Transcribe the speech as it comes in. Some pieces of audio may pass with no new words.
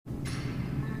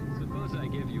Unless I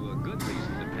give you a good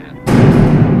reason to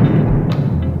pat.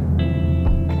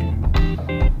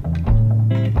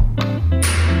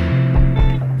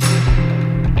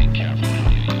 Be careful how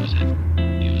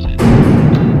you use it.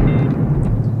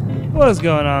 What's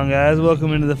going on, guys?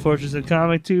 Welcome into the Fortress of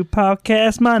Comic 2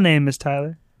 podcast. My name is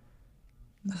Tyler.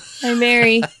 Hi,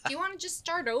 Mary. Do you want to just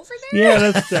start over there? Yeah,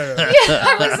 let's start. Yeah,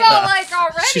 I was all like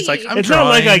already. She's like, I'm It's trying. not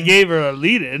like I gave her a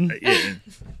lead-in.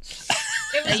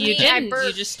 It was You me. didn't. I burped.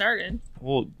 You just started.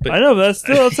 Well, but I know, but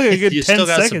that's like a good You 10 still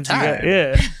got some seconds. You got, time.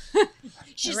 yeah.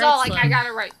 She's Right, all like, Slim. I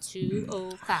gotta write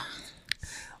 2:05.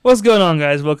 What's going on,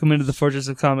 guys? Welcome into the Fortress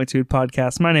of Comic 2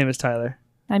 podcast. My name is Tyler.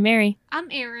 Hi, Mary. I'm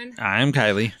Aaron. I'm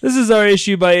Kylie. This is our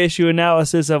issue-by-issue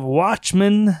analysis of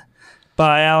Watchmen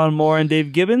by Alan Moore and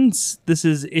Dave Gibbons. This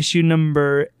is issue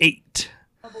number 8.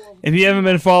 If you haven't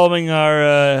been following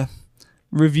our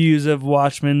reviews of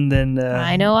Watchmen, then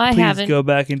I know I please haven't. go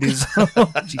back and do so.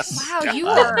 Jesus. Wow, you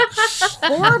are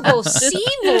horrible.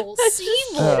 Sevil.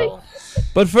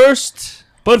 But first,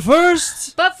 But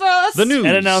first, The news.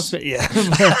 an announcement. Yeah,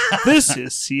 this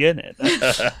is CNN.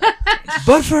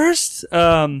 But first,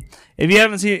 if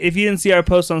you didn't see our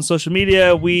post on social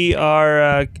media, we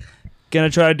are gonna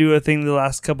try to do a thing the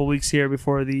last couple weeks here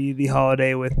before the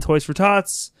holiday with Toys for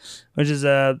Tots, which is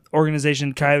a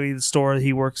organization. Kylie, the store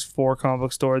he works for, comic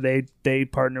book store. They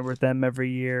partner with them every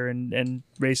year and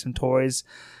raise some toys.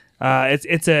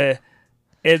 They're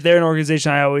an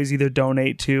organization I always either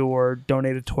donate to or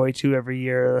donate a toy to every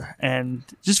year, and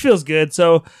it just feels good.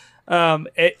 So, I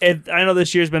know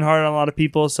this year's been hard on a lot of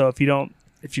people. So if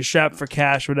you're strapped for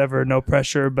cash, whatever, no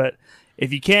pressure. But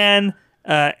if you can,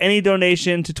 any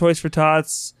donation to Toys for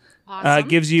Tots awesome.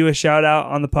 gives you a shout out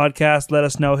on the podcast. Let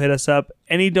us know. Hit us up.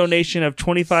 Any donation of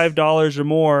 $25 or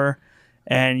more,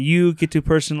 and you get to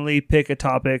personally pick a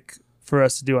topic for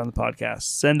us to do on the podcast.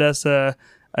 Send us a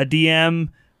DM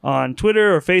on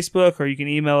Twitter or Facebook, or you can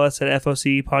email us at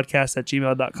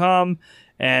focpodcast@gmail.com.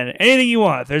 And anything you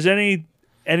want. If there's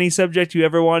any subject you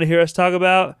ever want to hear us talk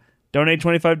about, donate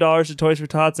 $25 to Toys for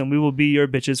Tots, and we will be your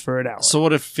bitches for an hour. So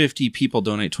what if 50 people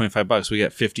donate $25? We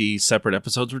got 50 separate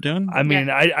episodes we're doing? I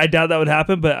mean, I doubt that would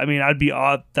happen, but I mean, that'd be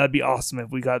awesome if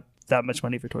we got that much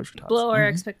money for Toys for Tots. Blow our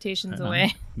expectations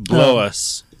away. Blow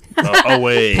us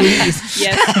away. Yes.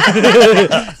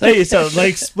 Hey, you sound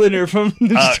like Splinter from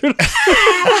Ninja Turtles.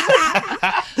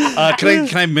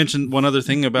 Can I mention one other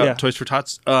thing about Yeah. Toys for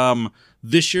Tots?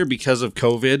 This year, because of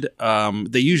COVID,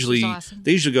 they usually awesome.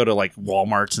 go to like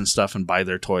Walmarts and stuff and buy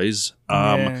their toys.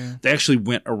 Yeah. They actually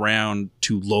went around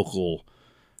to local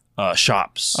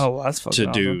shops Oh, well, that's fucking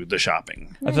to do the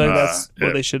shopping. I feel like that's what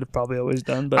yeah. they should have probably always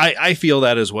done. But I feel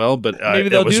that as well, but Maybe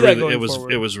they'll it was do that really, going it was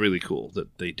forward. it was really cool that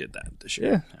they did that this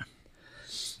year. Yeah.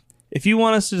 If you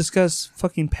want us to discuss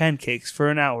fucking pancakes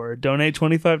for an hour, donate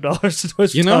 $25 to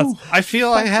Toys for You know, Tots. I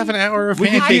feel I have an hour of We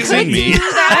could pancakes do in me.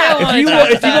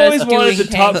 If you've always wanted the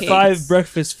top 5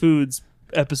 breakfast foods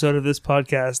episode of this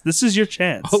podcast, this is your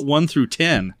chance. 1 through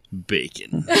 10,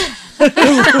 bacon.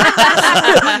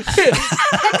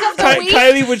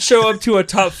 Kylie would show up to a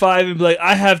top 5 and be like,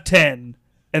 I have 10,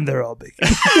 and they're all bacon.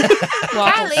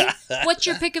 Waffles. Kylie, what's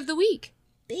your pick of the week?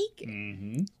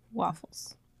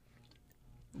 Waffles.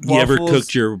 You ever Waffles.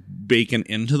 cooked your bacon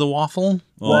into the waffle?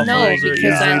 Waffles No, are because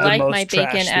easily I the like most my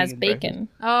trash bacon thing as in bacon.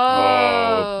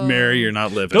 Oh. Mary, you're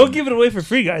not living. Don't give it away for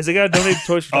free, guys. They gotta donate to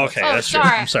Toys for Tots. Okay, Oh, that's true.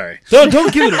 sorry. I'm sorry.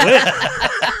 Don't give it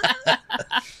away.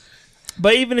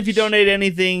 But even if you donate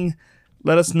anything,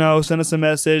 let us know. Send us a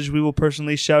message. We will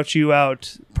personally shout you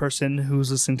out, person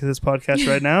who's listening to this podcast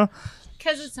right now.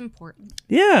 Because it's important.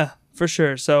 Yeah, for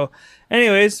sure. So,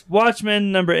 anyways,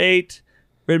 Watchmen number 8,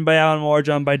 written by Alan Moore,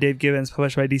 drawn by Dave Gibbons,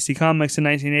 published by DC Comics in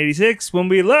 1986. When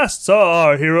we last saw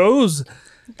our heroes,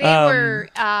 They were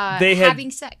they had-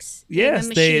 having sex. in yes,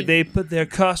 the they machine. put their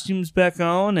costumes back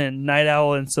on, and Night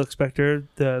Owl and Silk Spectre,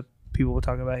 the people we're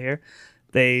talking about here,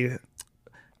 they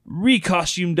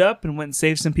re-costumed up and went and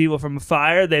saved some people from a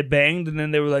fire. They banged, and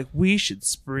then they were like, we should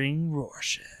spring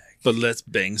Rorschach. But let's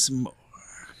bang some more.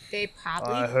 They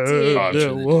probably I did. heard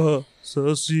there was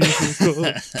a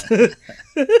secret.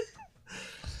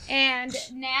 And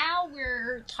now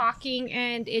we're talking,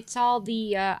 and it's all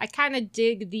the, I kind of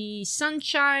dig the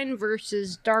sunshine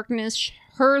versus darkness,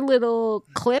 her little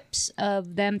clips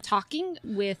of them talking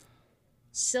with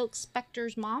Silk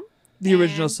Spectre's mom. The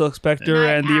original And Silk Spectre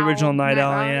and the original Night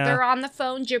Owl, They're yeah. on the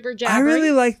phone jibber I jabbering.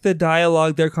 really like the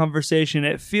dialogue, their conversation.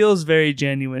 It feels very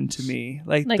genuine to me.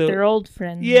 Like They're old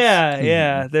friends.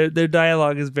 Yeah. Their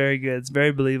dialogue is very good. It's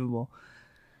very believable.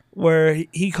 Where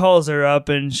he calls her up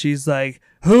and she's like,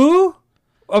 "Who?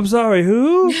 I'm sorry,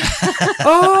 who?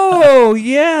 Oh,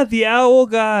 yeah, the owl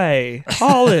guy.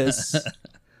 Hollis.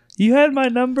 You had my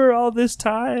number all this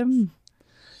time.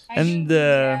 And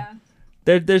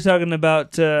they're talking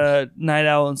about Night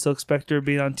Owl and Silk Spectre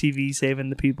being on TV saving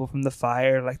the people from the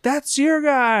fire. Like, that's your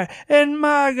guy and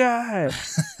my guy.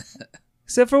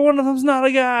 Except for one of them's not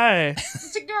a guy.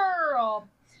 It's a girl.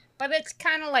 But it's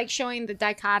kind of like showing the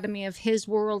dichotomy of his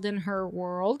world and her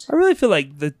world. I really feel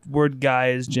like the word guy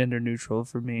is gender neutral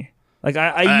for me. Like,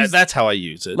 I use that's how I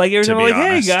use it. like every to time I'm be like, hey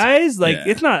honest. guys, like Yeah.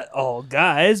 it's not all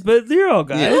guys, but you're all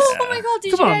guys. Yeah. Oh my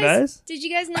god, Come on, guys. Did you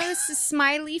guys notice the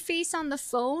smiley face on the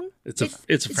phone? It's a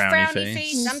frowny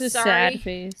face. I'm It's a sorry. sad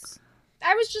face.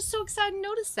 I was just so excited to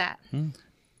notice that.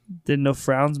 Didn't know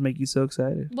frowns make you so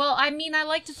excited. Well, I mean, I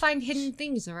like to find hidden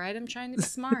things, all right? I'm trying to be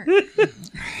smart.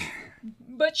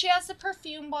 But she has the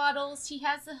perfume bottles. He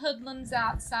has the hoodlums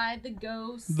outside, the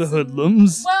ghosts. The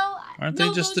hoodlums. Well, Aren't no,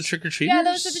 they just the those- trick-or-treaters? Yeah,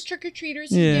 those are the trick-or-treaters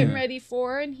he's Yeah. getting ready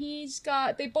for. And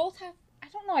they both have, I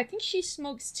don't know, I think she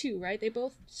smokes too, right? They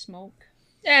both smoke.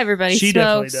 Everybody She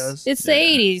smokes. definitely does. It's the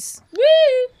 80s.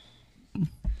 Woo!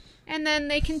 And then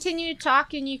they continue to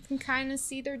talk, and you can kind of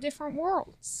see their different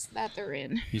worlds that they're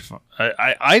in.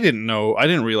 I didn't know. I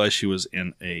didn't realize she was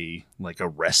in a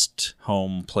rest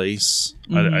home place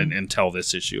until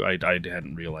this issue. I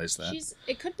hadn't realized that.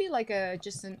 It could be like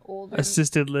just an older.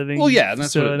 Assisted living. Well, yeah,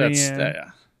 that's what. facility, That's yeah. yeah.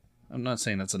 I'm not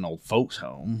saying it's an old folks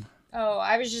home. Oh,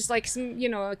 I was just like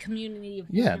a community of.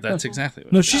 Yeah, older that's people. exactly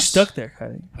what. No, it she's is. stuck there,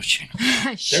 Kylie.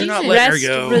 She's not in- letting her Rest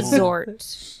go. resort.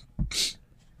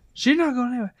 She's not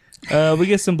going anywhere. We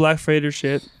get some Black Freighter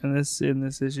shit in this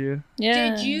issue.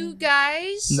 Yeah. Did you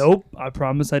guys? Nope, I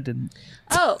promise I didn't.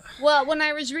 Oh, well, when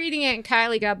I was reading it, and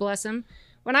Kylie, God bless him,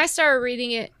 when I started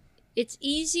reading it, it's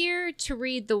easier to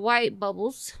read the white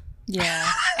bubbles Yeah.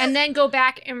 and then go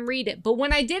back and read it. But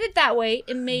when I did it that way,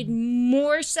 it made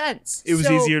more sense. It was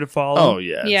So- easier to follow. Oh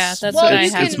yeah. Yeah, it's- that's Well, what I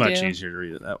you have It's to much do. easier to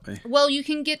read it that way. Well, you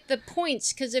can get the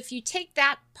points because if you take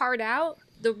that part out,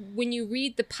 when you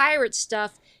read the pirate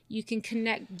stuff, you can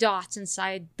connect dots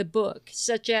inside the book,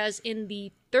 such as in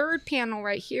the third panel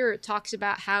right here. It talks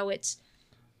about how it's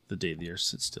The day the earth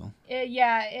sits still.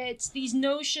 it's these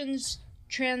notions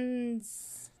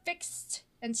transfixed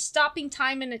and stopping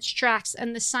time in its tracks,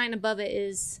 and the sign above it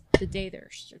is the day the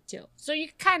earth stood still. So you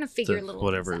can kind of figure a little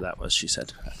Whatever things out. that was, she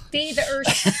said. Day the earth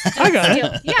stood I got it.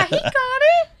 still. Yeah, he got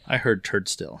it. I heard turd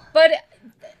still. But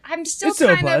I'm still It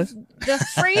still kind of applies. the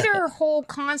freighter whole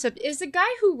concept. Is the guy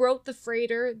who wrote the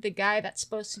freighter the guy that's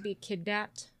supposed to be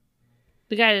kidnapped?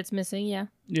 The guy that's missing, yeah.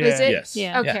 Yeah. Is it? Yes.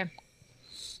 Yeah. Okay.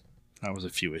 That was a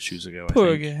few issues ago.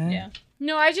 Poor I think. guy. Yeah.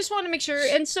 No, I just want to make sure.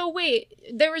 And so wait,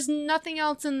 there was nothing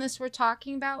else in this we're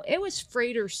talking about. It was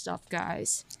freighter stuff,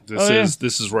 guys. This Oh, yeah.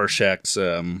 is Rorschach's.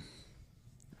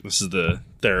 This is the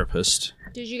therapist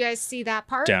Did you guys see that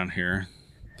part? down here.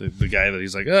 The guy that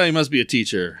he's like, oh, he must be a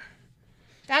teacher.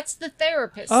 That's the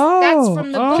therapist. Oh, That's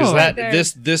from the oh. book. Because right there.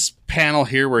 this panel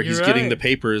here where he's You're getting right. the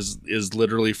papers is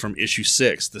literally from issue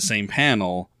 6, the same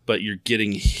panel, but you're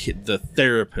getting the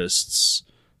therapist's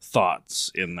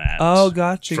thoughts in that. Oh,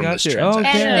 gotcha, From this gotcha. transaction.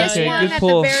 Okay, And this okay, one good at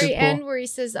pull, the very good pull. end where he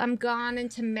says, I'm gone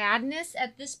into madness.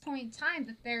 At this point in time,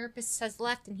 the therapist has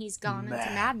left and he's gone into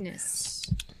madness.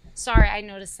 Sorry, I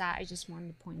noticed that. I just wanted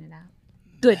to point it out.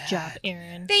 Good job,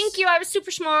 Aaron. Thank you. I was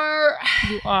super smart.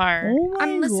 You are. Oh my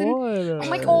I'm listening. god. Oh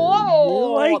my god.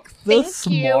 You're like the Thank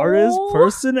you. smartest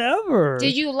person ever.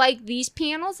 Did you like these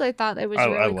panels? I thought it was I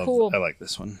really love. cool. I like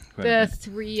this one. Go The ahead.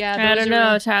 3, I those don't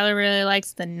are- know. Tyler really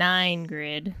likes the 9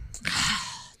 grid.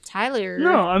 Tyler.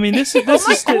 No, I mean this is my this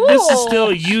is cool.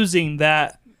 still using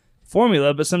that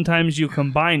formula, but sometimes you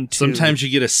combine two. Sometimes you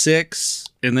get a 6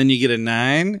 and then you get a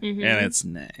 9 Mm-hmm. and it's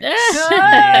nice.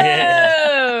 Yeah.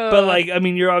 But like, I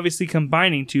mean, you're obviously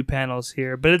combining two panels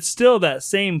here, but it's still that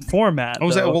same format. Oh,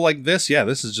 is that though. well like this? Yeah,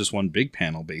 this is just one big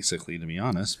panel basically, to be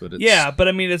honest. But it's, Yeah, but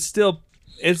I mean, it's still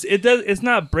it's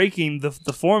not breaking the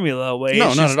formula away. No,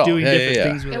 it's not just at all. doing Yeah, different yeah, yeah.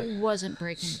 things with it. It wasn't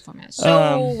breaking the format. So,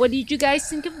 Um, what did you guys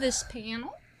think of this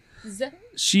panel?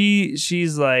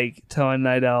 She's like telling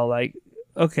Night Owl like,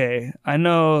 okay, I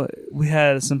know we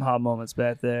had some hot moments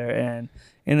back there, and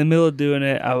in the middle of doing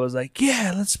it, I was like,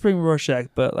 yeah, let's spring Rorschach,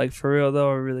 but like for real though,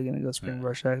 we're really gonna go spring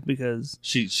Rorschach because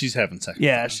she's having second.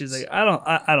 yeah, thoughts. she's like, I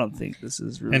don't think this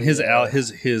is really. and his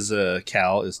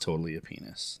Cal is totally a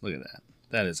penis. Look at that.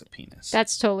 That is a penis.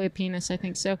 That's totally a penis. I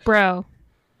think so. Bro,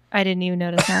 I didn't even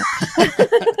notice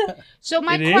that. So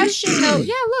my It is? question though,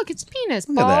 yeah, look, it's penis.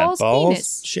 Look at that. Balls, Balls,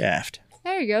 penis. shaft.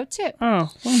 There you go, tip.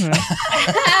 Oh, okay.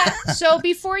 So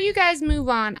before you guys move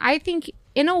on, I think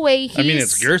in a way I mean,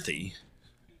 it's girthy.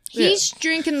 he's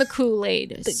drinking the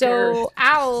Kool-Aid. So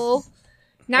Owl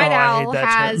Night Oh, I Owl hate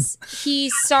that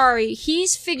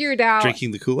he's figured out.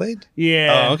 Drinking the Kool-Aid?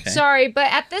 Yeah. Oh, okay. Sorry,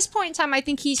 but at this point in time, I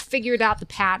think he's figured out the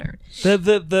pattern.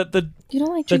 The You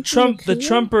don't like the drinking the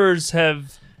Kool-Aid? Trumpers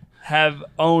have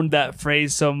owned that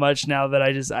phrase so much now that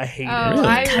I hate Oh, it. Really?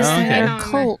 I Because Okay. they're don't a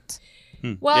know. cult.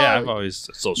 Well, yeah, I've always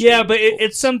associated. Yeah, but with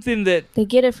it's something that They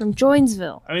get it from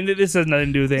Jonesville. I mean this has nothing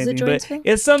to do with Is it anything, but Jonesville?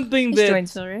 it's something It's that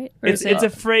Jonesville, right? Or it's is it a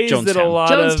phrase that a Jonestown.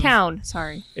 lot of Jonestown.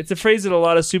 Sorry. it's a phrase that a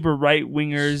lot of super right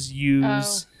wingers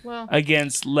use well,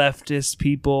 against leftist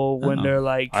people when Oh. they're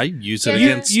like, I use it Yeah.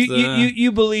 against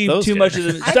you believe those too guys. much of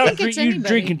the I stop think it's you anybody.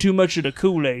 drinking too much of the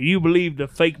Kool-Aid. You believe the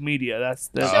fake media. That's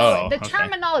the so Oh, the okay.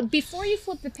 terminology before you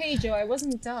flip the page, Joe, I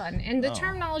wasn't done, and the Oh.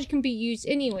 terminology can be used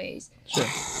anyways. Sure.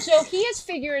 So he has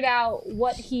figured out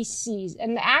what he sees,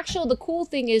 and the cool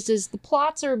thing is the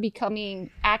plots are becoming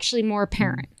actually more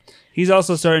apparent. He's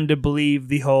also starting to believe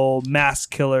the whole mass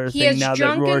killer He thing has now that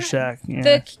drunken Rorschach.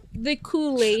 Yeah. The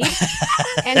Kool-Aid.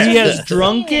 And He so has he's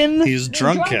drunken He's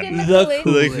drunken. the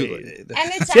Kool-Aid. Kool-Aid.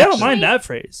 And it's See, I don't actually, mind that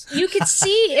phrase. You could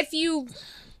see if you.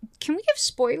 Can we give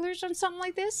spoilers on something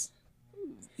like this?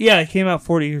 Yeah, it came out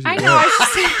 40 years ago. I know.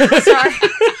 I just, sorry.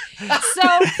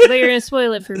 So But you're going to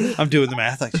spoil it for me. I'm doing the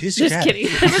math like, Jesus Just Christ. kidding.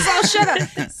 just all shut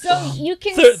up. So you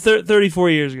can. 34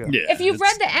 years ago. Yeah, If you've it's-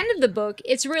 read the end of the book,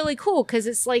 it's really cool because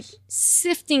it's like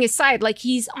sifting aside, like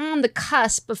he's on the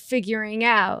cusp of figuring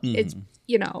out. It's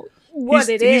what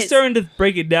it is. He's starting to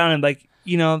break it down and like,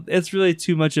 it's really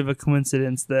too much of a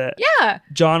coincidence that Yeah,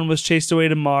 John was chased away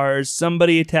to Mars,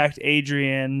 somebody attacked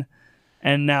Adrian,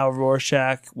 and now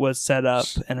Rorschach was set up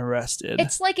and arrested.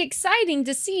 it's like exciting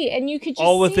to see, and you could just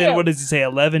all see within, it. what does he say,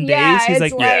 11 Yeah, days? He's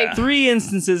it's like, like- 3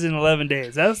 instances in 11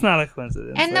 days. That's not a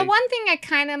coincidence. And the Like- one thing I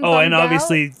kind of Oh, and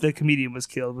obviously the comedian was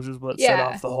killed, which is what set Yeah.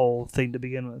 off the whole thing to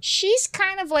begin with. she's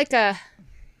kind of like I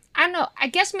don't know. I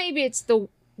guess maybe it's the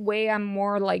way I'm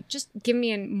more like, just give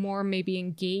me a more maybe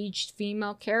engaged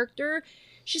female character.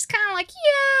 She's kind of like,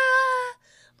 yeah,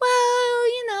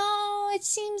 well, it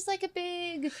seems like a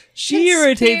big. She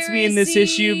irritates me in this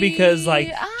issue because,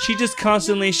 like, she just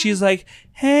constantly, she's like,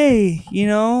 hey,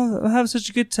 I'm having such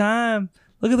a good time.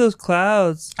 Look at those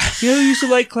clouds. You know who used to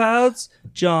like clouds?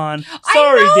 John.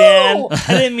 Sorry, know! Dan.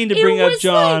 I didn't mean to It bring up was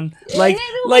John. Like,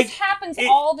 it happens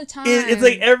all the time. It's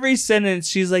like every sentence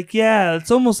she's like, yeah, it's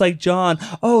almost like John.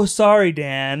 Oh, sorry,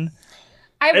 Dan.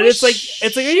 I And wish it's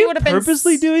like, are she you would've been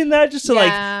purposely doing that just to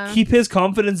Yeah. like keep his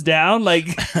confidence down? Like,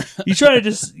 you trying to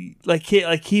just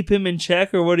keep him in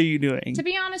check, or what are you doing? To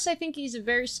be honest, I think he's a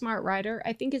very smart writer.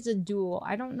 I think it's a duel.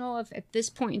 I don't know if at this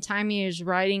point in time he is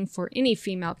writing for any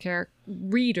female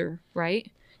reader, right?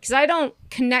 Because I don't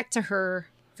connect to her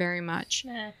very much.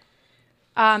 This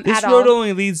At road all.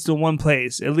 only leads to one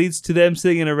place. It leads to them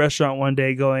sitting in a restaurant one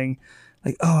day going,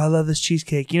 like, oh, I love this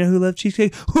cheesecake. You know who loved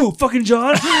cheesecake? Who? Fucking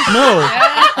John? No.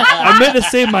 I meant to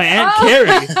say my Aunt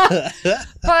Carrie.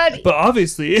 But But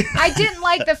obviously, I didn't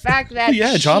like the fact that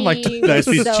Yeah, John liked she a nice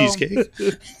piece was of so-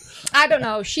 cheesecake. I don't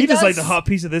know. She he just does- liked a hot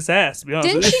piece of this ass, to be honest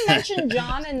Didn't with you. she mention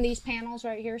John in these panels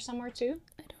right here somewhere too?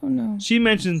 Oh, no. She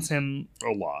mentions him A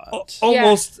lot.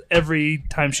 almost every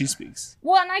time she speaks.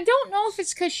 Well, and I don't know if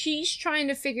it's because she's trying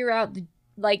to figure out the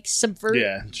subvert.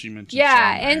 Yeah, she mentioned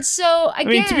Yeah, John there. and so again, I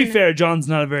mean, to be fair, John's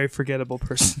not a very forgettable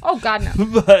person. oh god no.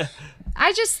 But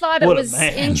I just thought it What a was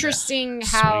man. interesting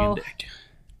how Swinging dick.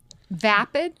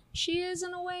 vapid she is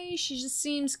in a way. She just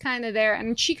seems kind of there,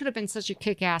 and she could have been such a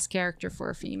kick-ass character for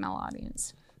a female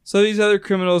audience. so these other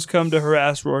criminals come to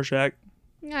harass Rorschach.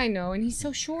 I know, and he's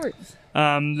so short.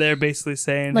 They're basically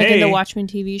saying, Like hey, in the Watchmen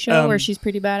TV show where um, she's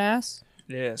pretty badass.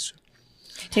 yes.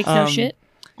 Takes no um, shit.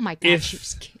 Oh my god, If- she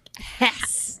was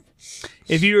kick-ass.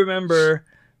 If you remember,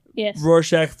 Yes.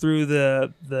 Rorschach threw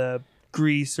the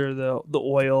grease or the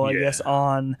oil, I Yeah. guess,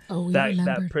 on Oh, we that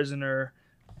remembered. prisoner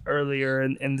earlier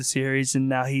in the series, and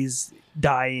now he's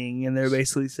dying, and they're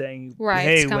basically saying, Right,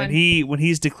 hey, it's when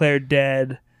he's declared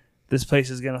dead, this place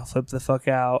is gonna flip the fuck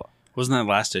out. Wasn't that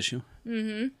last issue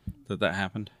Mm-hmm. that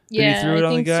happened? That he Yeah, threw it I on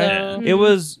the think guy? so. It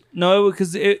was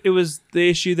because it was the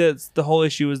issue the whole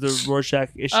issue was the Rorschach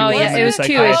issue. Oh, yeah, it was 2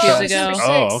 issues ago.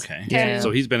 Oh, okay. Yeah.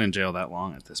 So he's been in jail that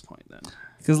long at this point then.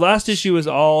 Because last issue was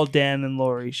all Dan and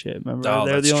Lori shit. Remember, Oh,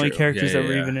 they're the that's only true. characters Yeah, that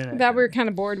were yeah, even in it. That we're kind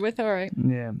of bored with. All right.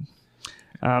 Yeah.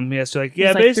 Yeah, so like, yeah,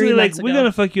 like basically 3 like months we're ago.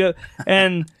 gonna fuck you up.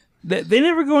 And they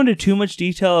never go into too much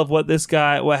detail of what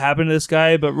happened to this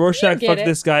guy, but Rorschach get fucked it.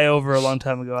 this guy over a long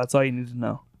time ago. That's all you need to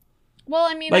know. Well,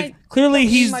 I mean, Like clearly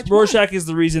don't need much more. Rorschach is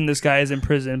the reason this guy is in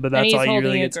prison, but And that's he's all you holding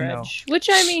really a get to know. grudge. Which,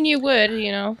 I mean, you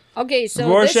would, okay, so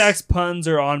Rorschach's this, puns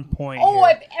are on point. oh,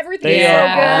 here. everything They is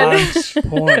Yeah. so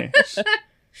good. are on point.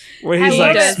 Where I he's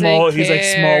love like it. small. Doesn't He's like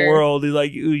small care. world. He's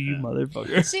like, ooh, you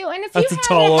motherfucker. So, and if That's you a had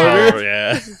tall to have, Oh,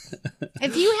 yeah.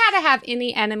 if you had to have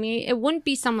any enemy, it wouldn't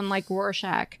be someone like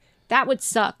Rorschach. That would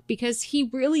suck because he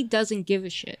really doesn't give a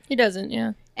shit. He doesn't,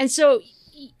 yeah. And so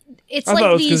it's I thought it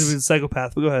like was because he these. was a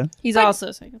psychopath. But go ahead. He's But- also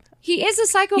a psychopath. He is a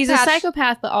psychopath. He's a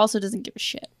psychopath, but also doesn't give a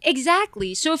shit.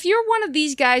 Exactly. So if you're one of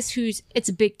these guys it's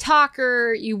a big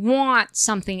talker, you want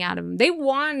something out of him. They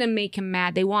wanted to make him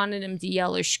mad. They wanted him to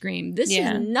yell or scream. This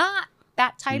Yeah. is not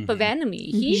that type of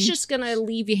enemy. He's just gonna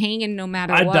leave you hanging no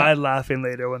matter I what. died laughing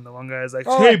later when the one guy's like,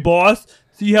 Oh. "Hey, boss,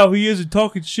 see how he isn't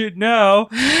talking shit now?"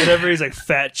 Whatever. He's like,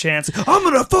 "Fat chance, I'm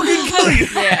gonna fucking kill you."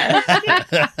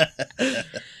 Yeah.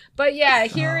 But yeah,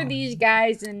 here are these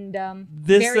guys, and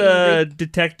This very angry.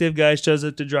 detective guy shows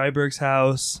up to Dryberg's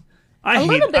house. I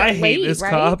little bit hate late, this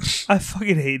right? cop. I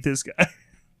fucking hate this guy.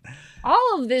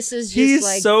 all of this is just He's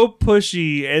like so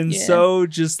pushy and Yeah. so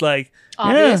just like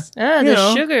obvious. Yeah, Ah, you the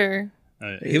know. sugar.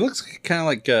 He looks kind of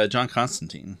like John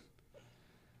Constantine.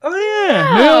 Oh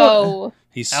yeah, Oh.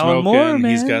 He's Alan smoking. Moore,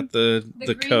 He's man. got the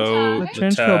green coat, tie. the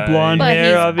trench coat, tie. blonde But hair,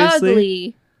 he's obviously.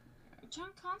 ugly. John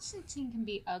Constantine can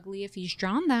be ugly if he's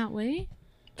drawn that way.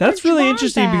 That's Where'd you really want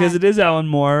interesting that? because it is Alan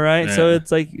Moore, right? So Yeah.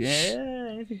 it's like, yeah,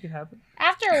 anything could happen.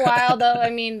 After a while, though, I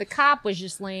mean, the cop was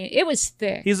just laying. It was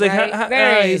thick. He's like, right?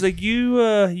 Very. he's like,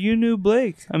 you knew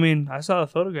Blake. I mean, I saw the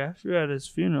photograph. You were at his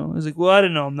funeral. He's like, well, I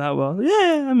didn't know him that well.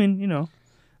 Yeah, I mean,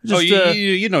 just, Oh,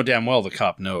 you know damn well the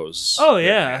cop knows. Oh,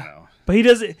 yeah. You know. but he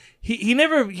doesn't. He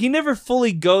never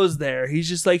fully goes there. He's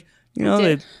just like, they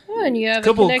Oh, and you have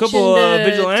couple a connection couple to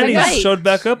vigilantes Mike. showed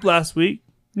back up last week.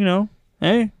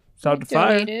 Hey, stopped a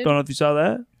fire. Donated. Don't know if you saw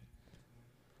that.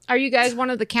 Are you guys one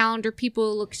of the calendar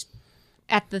people who looks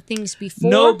at the things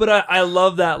before? No, but I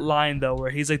love that line though,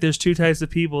 where he's like, "There's two types of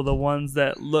people: the ones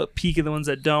that look peek and the ones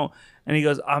that don't." And he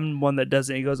goes, "I'm one that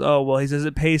doesn't." He goes, "Oh well," he says,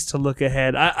 "It pays to look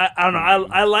ahead." I don't know.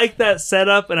 I like that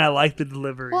setup and I like the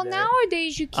delivery. Well, there.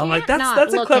 nowadays you can't I'm like,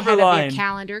 that's a look clever ahead line. of your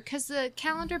calendar because the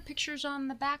calendar picture's on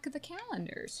the back of the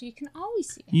calendar, so you can always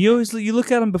see it. You always you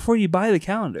look at them before you buy the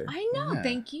calendar. I know, Yeah.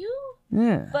 thank you.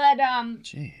 Yeah. But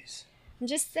Jeez. I'm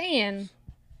just saying.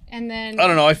 And then I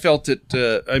don't know. I felt it.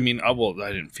 I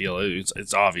didn't feel it.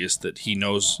 It's obvious that he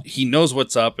knows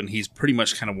what's up, and he's pretty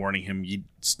much kind of warning him. You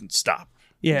stop.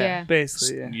 Yeah.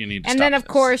 Basically. Yeah. You need to and stop then of this.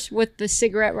 course with the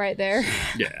cigarette right there.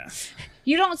 Yeah.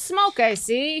 You don't smoke, I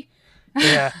see.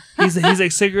 Yeah. He's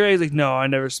like cigarette. He's like, no, I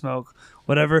never smoke.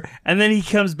 Whatever. And then he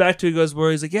comes back to it. Goes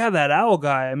where he's like, yeah, that owl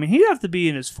guy. I mean, he'd have to be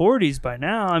in his 40s by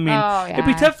now. I mean, Oh, it'd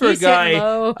be yeah. tough for He's a guy, hitting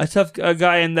low. a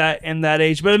guy in that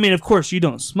age. But I mean, of course, you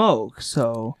don't smoke,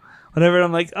 so whatever. And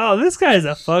I'm like, oh, this guy's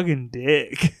a fucking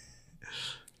dick.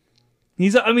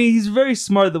 He's very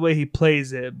smart the way he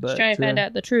plays it, but Just trying to find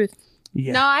out the truth.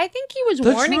 Yeah. No, I think he was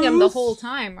The warning him the truth. whole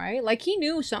time, right? Like he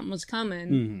knew something was coming.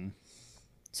 Mm-hmm.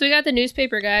 So we got the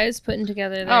newspaper guys putting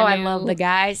together their Oh, I new love the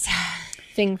guys.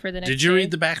 thing for the next Did you day.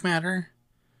 read the back matter?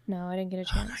 No, I didn't get a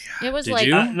chance. It was Did like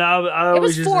you? No, I it always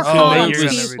was just 4 assume that columns, you're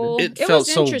gonna read people. It It felt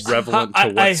was so interesting. relevant to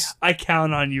what's. I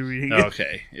count on you reading it.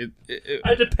 Okay.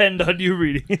 I depend on you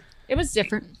reading it. It was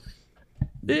different.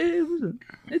 It wasn't.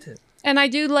 It did. And I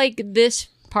do like this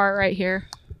part right here.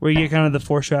 Where you get kind of the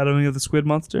foreshadowing of the squid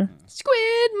monster,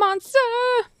 Squid monster.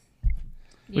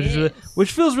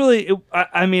 which feels really.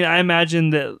 I mean, I imagine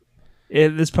that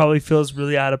this probably feels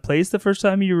really out of place the first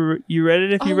time you read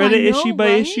it. If you Oh, read I it know, issue by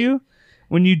right? issue,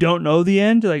 when you don't know the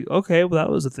end, you're like, okay, well,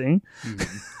 that was a thing.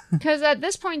 Because at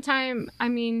this point in time, I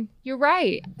mean, you're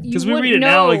right. Because we read it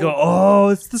now, we go, oh,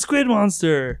 it's the squid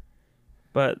monster.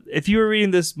 But if you were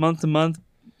reading this month to month,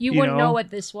 you you wouldn't know know,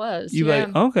 what this was. you'd yeah.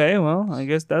 be like, okay, well, I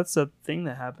guess that's a thing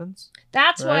that happens.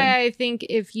 That's right? why I think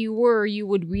if you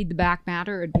would read the back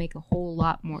matter, it'd make a whole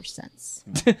lot more sense.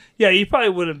 Yeah, you probably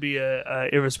wouldn't be a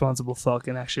irresponsible fuck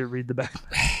and actually read the back.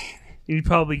 You'd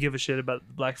probably give a shit about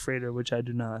the Black Freighter, which I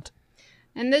do not.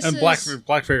 And this And is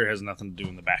Black Freighter has nothing to do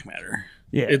in the back matter.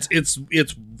 Yeah. It's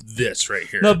this right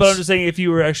here. No, but I'm It's- just saying, if you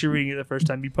were actually reading it the first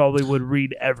time, you probably would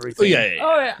read Oh everything. yeah.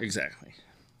 Oh, yeah. Exactly.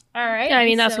 all right. Yeah, I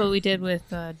mean that's so- what we did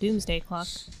with Doomsday Clock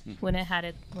when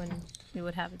it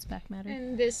would have its back matter.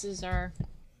 And this is our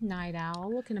night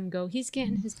owl. Look at him go. He's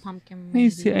getting his pumpkin.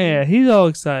 He's ready. he's all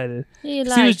excited. He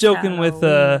So he was joking with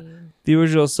the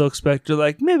original Silk Spectre,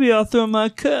 like, maybe I'll throw my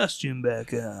costume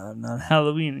back on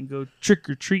Halloween and go trick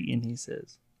or treating. He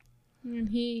says. And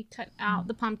he cut out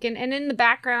the pumpkin. And in the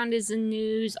background is the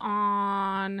news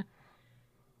on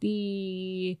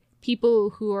the people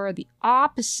who are the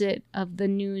opposite of the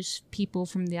news people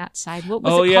from that side. What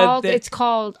was Oh, it yeah, called? they- It's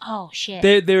called shit.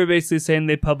 They were basically saying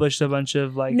they published a bunch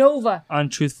of like Nova.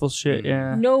 untruthful shit.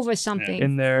 Yeah. Nova something.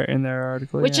 In their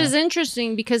article, Which yeah. is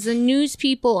interesting because the news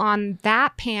people on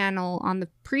that panel on the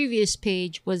previous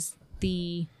page was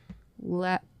the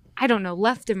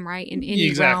left and right in any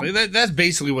Exactly. realm. That's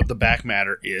basically what the back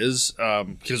matter is.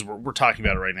 Because we're talking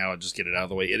about it right now. I'll just get it out of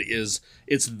the way.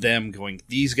 It's them going,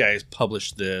 these guys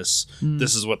published this.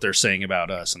 This is what they're saying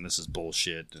about us, and this is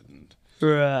bullshit. And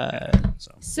Right.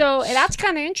 So that's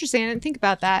kind of interesting. I didn't think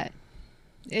about that.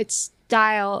 It's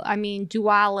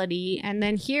duality. And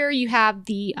then here you have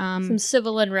the Some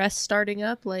civil unrest starting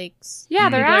up, like they're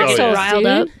people are assholes, getting riled dude.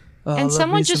 up. Oh, And love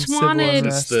someone me some just civil wanted-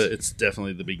 unrest. it's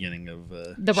definitely the beginning of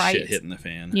The shit riots. hitting the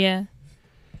fan. Yeah.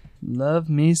 Love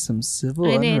me some civil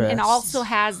and unrest. it also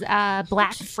has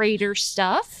Black Freighter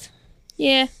stuff.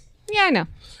 Yeah. Yeah, I know.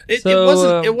 It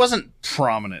So, wasn't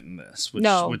prominent in this,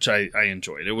 which I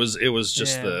enjoyed. It was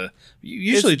just Yeah.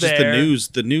 usually It's just there.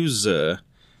 the news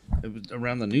it was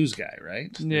around the news guy, right?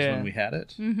 Is Yeah. when we had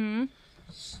it. Mm-hmm.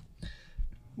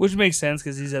 Which makes sense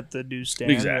because he's at the newsstand,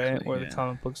 Exactly, right, where yeah. the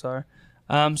comic books are.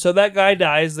 So that guy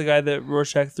dies, the guy that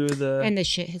Rorschach threw the... And the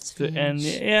shit hits fans. and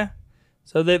yeah.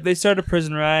 So they start a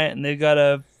prison riot, and they've got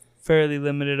a fairly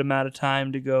limited amount of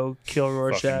time to go kill Fuck him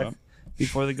Rorschach up.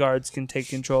 before the guards can take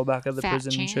control back of the Fat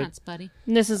prison and shit. chance, buddy.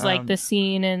 And this is like Um, the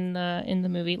scene in the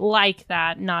movie, like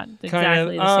that, not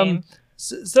exactly the same.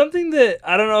 Something that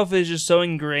I don't know if it's just so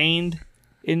ingrained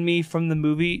in me from the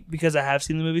movie, because I have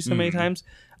seen the movie so many times,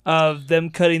 of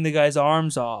them cutting the guy's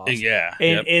arms off. Yeah.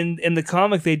 And in the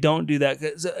comic, they don't do that.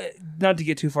 'Cause, not to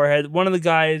get too far ahead, one of the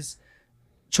guys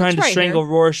trying It's to right strangle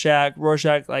Rorschach,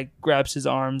 like grabs his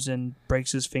arms and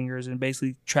breaks his fingers and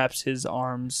basically traps his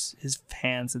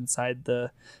hands inside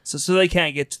so they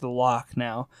can't get to the lock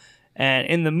now. And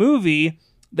in the movie,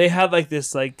 they have like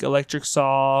this like electric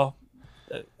saw.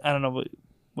 I don't know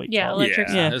what you Yeah, call it. electric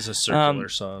Yeah, saw. it's a circular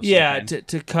saw. of some Yeah, kind.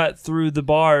 to cut through the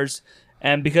bars.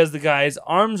 And because the guy's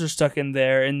arms are stuck in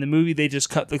there, in the movie they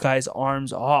just cut the guy's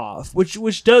arms off,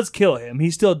 which does kill him. He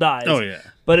still dies. Oh yeah.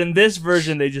 But in this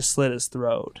version, they just slit his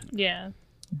throat. Yeah.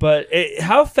 But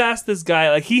how fast this guy,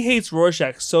 like, he hates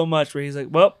Rorschach so much where he's like,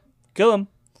 well, kill him.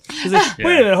 He's like,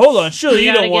 wait a minute, hold on. Surely You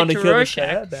you gotta don't want to get to kill this guy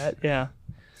Rorschach. that bad. Yeah.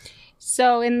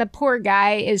 So, and the poor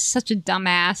guy is such a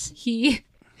dumbass.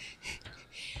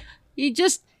 He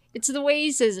just, it's the way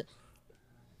he says,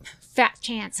 fat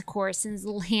chance, of course, and his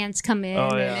little hands come in,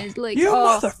 Oh, yeah. and it's like, You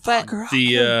but motherfucker.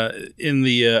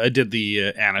 I did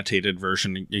the annotated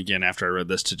version again after I read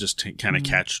this to just kind of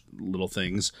catch little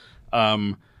things.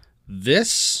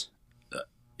 This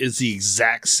is the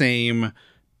exact same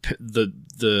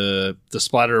the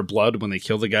splatter of blood when they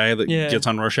kill the guy that Yeah. gets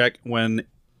on Rorschach. When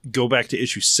go back to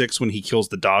issue 6 when he kills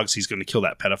the dogs, he's going to kill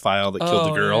that pedophile that killed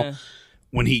the girl. Yeah.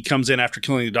 When he comes in after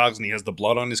killing the dogs and he has the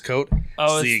blood on his coat,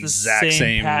 Oh, it's the exact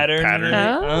same pattern. pattern.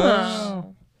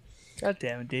 Oh. God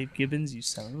damn it, Dave Gibbons, you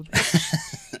son of a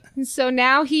bitch. And so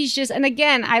now he's just, and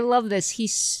again, I love this. He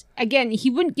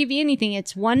wouldn't give you anything.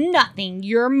 It's 1-0,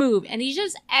 your move. And he's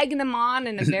just egging them on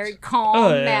in a very calm Oh,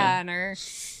 yeah. manner.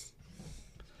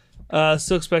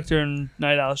 Silk Spectre and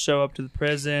Night Owl show up to the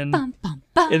prison Bum, bum,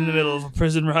 bum. in the middle of a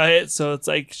prison riot, so it's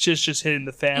like shit's just hitting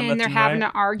the fan. And left they're and having right.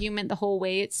 an argument the whole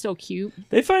way. It's so cute.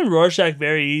 They find Rorschach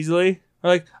very easily.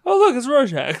 They're like, oh look, it's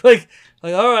Rorschach. Like,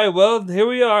 all right, well, here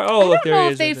we are. Oh, I look, don't there know he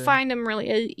if is. they right there. find him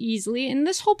really easily. And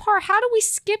this whole part, how do we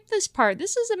skip this part?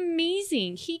 This is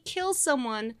amazing. He kills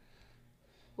someone.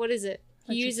 What is it?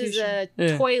 He uses a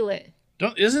Yeah. toilet.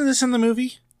 Isn't this in the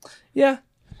movie? Yeah.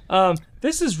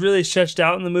 This is really stretched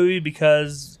out in the movie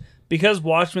because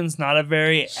Watchmen's not a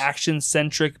very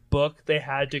action-centric book. They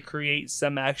had to create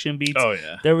some action beats. Oh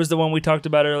yeah. There was the one we talked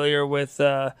about earlier with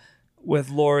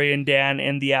Laurie and Dan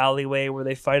in the alleyway where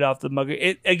they fight off the mugger.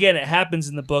 It happens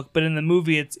in the book, but in the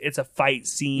movie it's a fight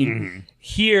scene. Mm-hmm.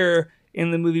 Here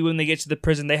in the movie, when they get to the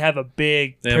prison, they have a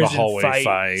big They have a prison hallway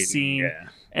fight. scene, Yeah.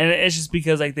 and it's just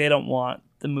because like they don't want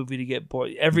the movie to get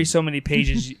bored. Every so many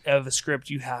pages of a script,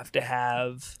 you have to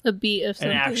have A beat of an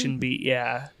something. action beat.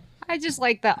 Yeah. I just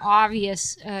like the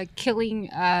obvious killing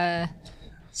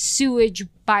sewage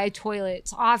by a toilet.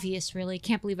 It's obvious, really.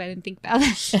 Can't believe I didn't think about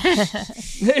that.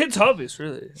 It's obvious,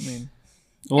 really. I mean,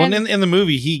 Well, and And- in the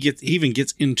movie, he even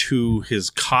gets into his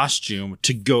costume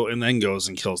to go, and then goes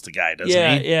and kills the guy, doesn't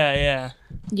yeah, he? yeah.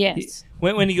 Yes.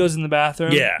 When he goes in the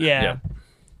bathroom. Yeah, Yeah. yeah.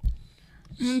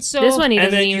 And so This one he And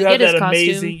doesn't then even you have get his that costume.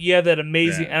 amazing. You have that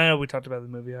amazing. Yeah. I know we talked about the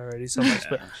movie already so much,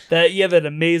 but you have that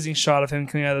amazing shot of him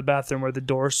coming out of the bathroom where the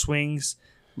door swings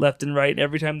left and right. And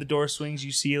every time the door swings,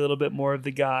 you see a little bit more of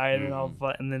the guy, and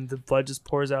then and then the blood just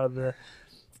pours out of the.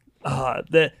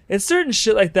 it's certain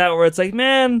shit like that where it's like,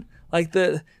 man, like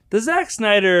the Zack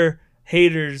Snyder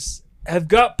haters have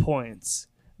got points.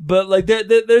 But like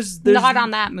there's Not on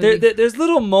that movie. There's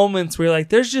little moments where like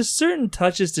there's just certain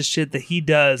touches to shit that he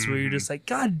does where you're just like,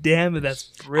 God damn it, that's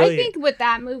brilliant. I think with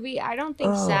that movie, I don't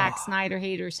think Zack Snyder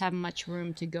haters have much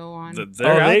room to go on.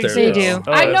 They're out there. They though. do.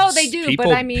 I know they do, people,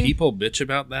 but I mean, people bitch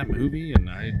about that movie, and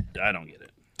I don't get it.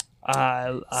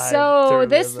 I so thoroughly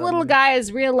this love little it. guy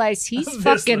has realized he's This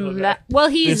fucking little guy. well,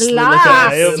 he's This little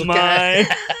guy lost. of mine,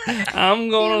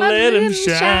 I'm gonna Let let him him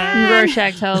shine. shine.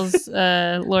 Rorschach tells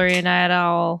Lori and Night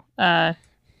Owl,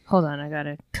 hold on, I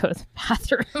gotta go to the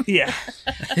bathroom. Yeah.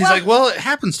 He's like, well, it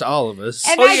happens to all of us.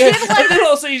 And Oh I yeah. did like And then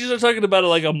also you just talking about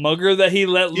like a mugger that he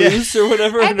let loose or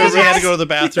whatever. And then Because he had to I- go to the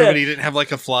bathroom Yeah. and he didn't have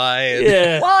like a fly. And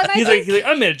Yeah. Well, and I he's think- like,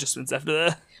 I made adjustments after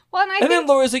that. well, and I And then think,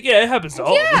 Laura's like, yeah, it happens to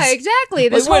all of yeah, us. exactly.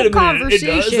 This Like, wait whole a minute, it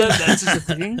does? conversation. That's just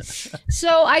a thing?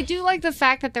 So I do like the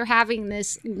fact that they're having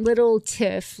this little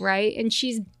tiff, right? And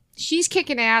she's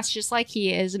kicking ass just like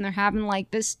he is, and they're having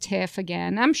like this tiff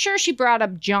again. I'm sure she brought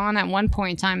up John at one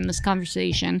point in time in this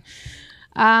conversation.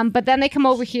 But then they come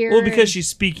over here. Well, because she's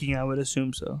speaking, I would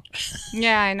assume so.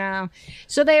 Yeah, I know.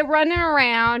 So they run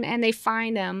around and they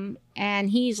find him, and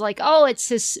he's like, "Oh, it's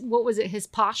his. What was it? His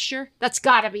posture? That's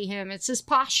got to be him. It's his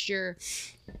posture."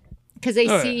 Because they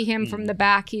Oh, see him from the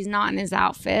back. He's not in his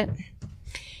outfit.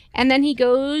 And then he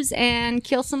goes and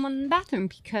kills someone in the bathroom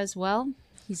because, well,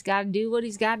 he's got to do what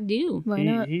he's got to do. Why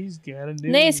not? He's got to do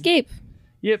And they escape.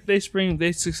 Yep,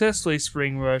 they successfully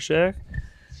spring Rorschach.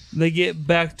 They get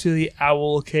back to the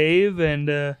owl cave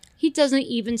and He doesn't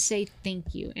even say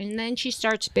thank you. And then she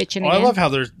starts bitching Well, I again. love how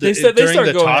they They during start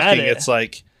the going at talking, it. it's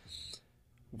like,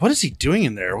 what is he doing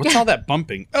in there? What's all that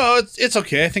bumping? Oh, it's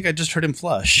okay. I think I just heard him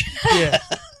flush. yeah.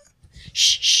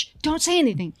 Shh, shh, don't say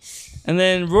anything. And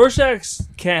then Rorschach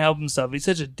can't help himself. He's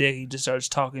such a dick. He just starts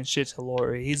talking shit to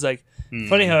Lori. He's like,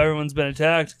 funny how everyone's been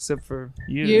attacked except for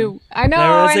you. I know,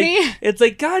 And Arnie. it's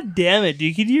like, God damn it,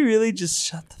 dude. Can you really just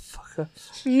shut the fuck up?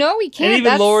 No, we can't. And even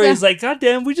That's Lori's like, God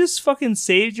damn, we just fucking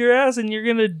saved your ass and you're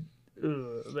gonna.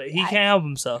 But he can't help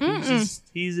himself.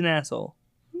 He's an asshole.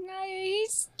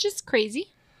 he's just crazy.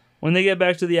 When they get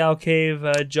back to the owl cave,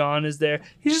 John is there.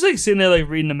 He's just like sitting there, like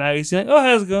reading a magazine, like, oh,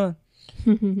 how's it going?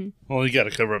 Well, you got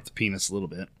to cover up the penis a little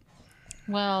bit.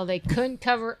 Well, they couldn't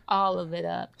cover all of it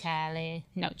up, Callie.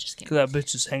 No, just kidding. Because that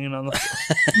bitch is hanging on the.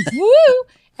 Woo!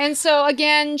 And so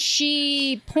again,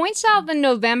 she points out the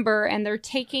November, and they're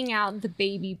taking out the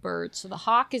baby bird. So the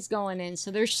hawk is going in. So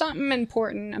there's something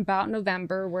important about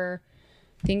November where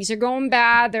things are going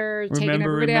bad. They're taking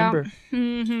everybody out.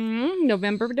 Mm-hmm.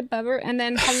 November, December, and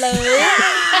then hello.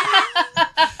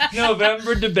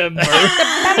 November, December.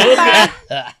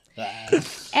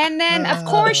 And then, of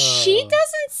course, she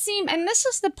doesn't seem. And this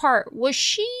is the part. Was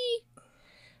she?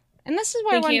 And this is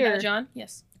what I Thinking wonder. about John?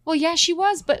 Yes. Well, yeah, she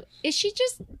was, but is she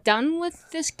just done with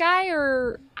this guy,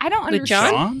 or I don't With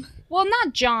understand. John? Well,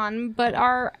 not John, but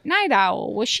our night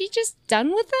owl. Was she just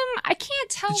done with him? I can't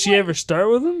tell. Did she ever start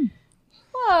with him?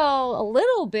 Well, a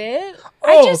little bit.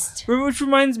 Which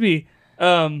reminds me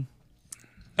of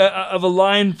a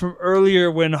line from earlier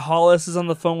when Hollis is on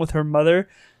the phone with her mother.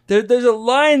 There's a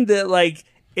line that like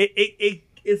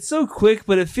it's so quick,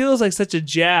 but it feels like such a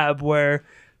jab where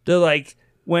they're like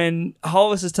when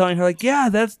Hollis is telling her like, yeah,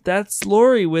 that's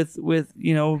Lori with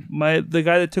you know the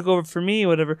guy that took over for me,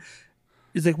 whatever.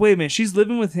 He's like, wait a minute, she's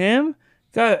living with him.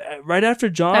 God, right after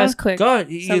John. That was quick. God,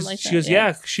 Something like she that, goes, yeah.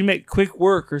 yeah, she make quick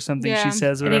work or something. Yeah. She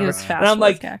says, I think whatever. it was fast And I'm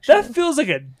like, work, actually. that feels like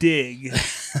a dig.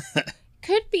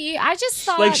 Could be. I just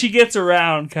thought. Like she gets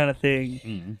around kind of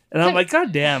thing. And I'm like,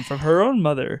 God damn, from her own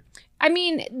mother. I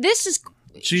mean, this is.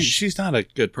 She's not a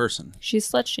good person.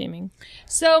 She's slut shaming.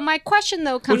 So my question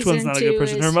though comes Which one's into not a good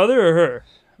person? is, Her mother or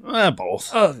her?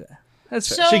 Both. Oh, okay.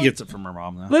 That's fair. So- She gets it from her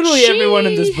mom, though. Literally everyone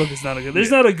in this She- book is not a good.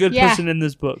 There's not a good Yeah. person in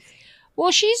this book.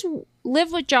 well, she's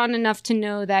lived with John enough to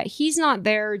know that he's not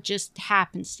there just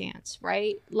happenstance,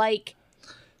 right? Like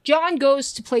John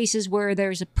goes to places where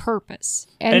there's a purpose,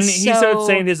 And he so, starts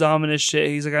saying his ominous shit.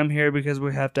 He's like, I'm here because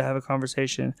we have to have a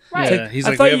conversation. Right. Yeah, he's I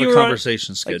like, thought we have you a were on-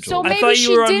 conversation so scheduled. I maybe thought she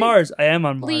you were on didn't Mars. I am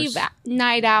on Mars. leave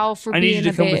Night Owl for I need being you to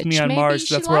a come bitch. with me on Maybe Mars.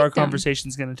 she That's where our liked him.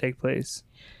 conversation's going to take place.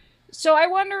 So I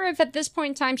wonder if at this point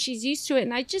in time she's used to it,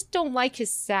 and I just don't like his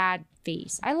sad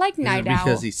face. I like Night Owl.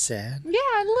 because he's sad? Yeah,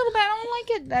 a little bit. I don't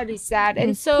like it that he's sad,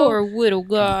 and so Poor little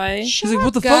guy. shut He's like, up,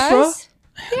 "What the fuck, bro?" guys.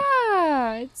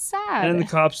 Yeah, it's sad. And then the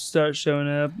cops start showing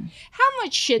up. How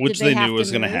much shit Which did they they have knew to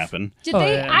was going to move? happen. Did Oh,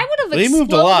 they? yeah. I would have. They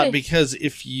moved a lot exploded. because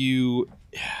if you...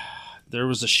 There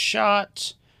was a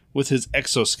shot with his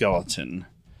exoskeleton.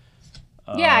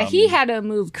 Yeah, he had to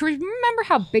move. Remember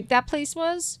how big that place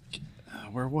was?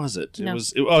 where was it? No.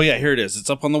 Oh yeah, here it is. It's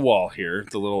up on the wall here,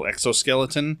 the little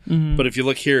exoskeleton. Mhm. But if you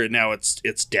look here now, it's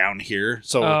down here.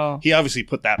 So Oh. he obviously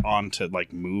put that on to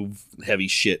like move heavy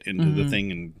shit into the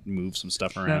thing and move some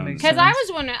stuff around. makes Because sense. I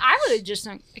was wondering, I would have just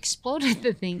exploded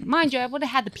the thing. Mind you, I would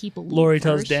have had the people leave Lori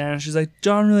tells first. Dan, she's like,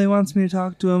 John really wants me to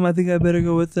talk to him. I think I better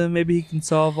go with him. Maybe he can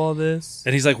solve all this.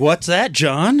 And he's like, "What's that,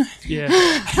 John?" Yeah.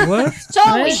 What? It's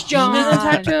always She doesn't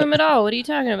talk John. to him at all. What are you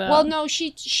talking about? Well, no,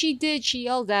 she did. She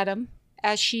yelled at him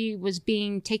as she was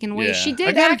being taken away. Yeah. She I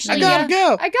did gotta- actually. I gotta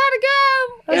go. I gotta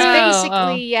go. It's Oh, basically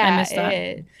I yeah. missed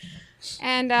that.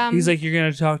 And He's like, you're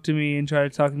going to talk to me and try to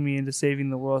talk me into saving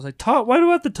the world. I was like, why do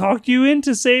I have to talk you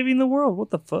into saving the world?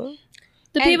 What the fuck?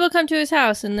 the and- people come to his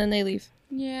house and then they leave.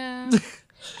 yeah.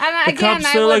 And The again,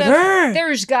 cops I are would like, have. "Hey!"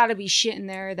 There's got to be shit in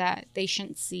there that they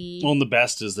shouldn't see. Well, and the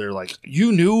best is they're like,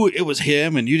 "You knew it was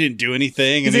him, and you didn't do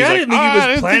anything." And He's like, I he's didn't think "Ah, he was I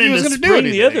didn't think planning he was to gonna do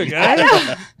spring the other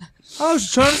anything." guy. I was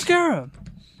just trying to scare him.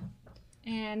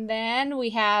 And then we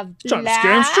have Trying to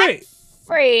scare him straight.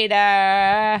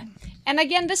 Freda. And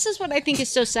again, this is what I think is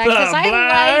so sad because I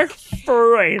Black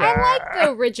Freighter. like the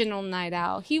original Night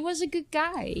Owl. He was a good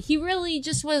guy. He really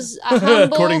just was a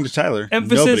humble. According to Tyler,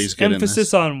 nobody's good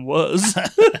Emphasis on was.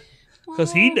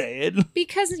 Because he Well, did.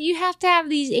 Because you have to have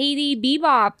these 80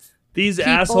 bebop These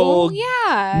people. asshole,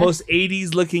 Yeah. most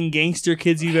 80s looking gangster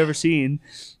kids you've ever seen.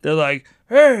 They're like,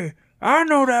 hey, I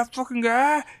know that fucking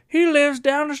guy. He lives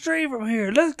down the street from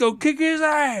here. Let's go kick his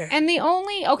ass. And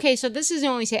so this is the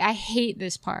only say I hate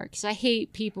this part because I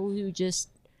hate people who just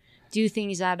do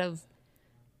things out of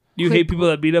You hate people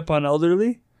that beat up on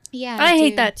elderly? yeah. I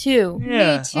hate do. that too.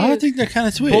 Yeah. Me too. I think they're kind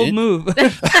of sweet. Bold move. Well,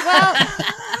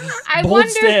 I Bold wonder.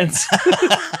 stance.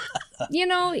 You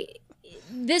know,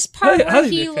 this part I where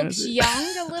think he they're kinda looks sweet.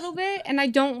 young a little bit, and I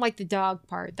don't like the dog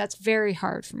part. That's very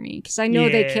hard for me because I know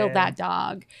they Yeah. killed that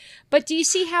dog. But do you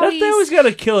see how That, he's? they always got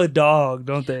to kill a dog,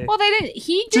 don't they? Well, they didn't.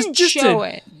 He Just- didn't just show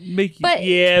to- it. Make you, but-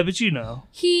 yeah, but you know.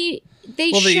 They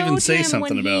Well, they showed even say him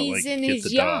something when about he's like in get his the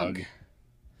young. dog.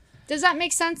 Does that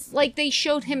make sense? Like they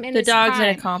showed him in The his dog's an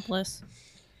prime. accomplice.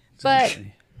 But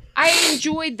I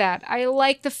enjoyed that. I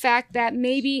like the fact that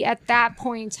maybe at that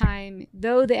point in time,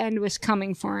 though the end was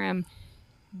coming for him,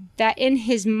 that in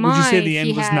his mind, Would you say the he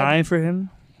end was had- nigh for him?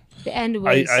 The end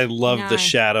was. I love the nigh.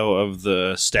 shadow of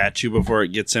the statue before it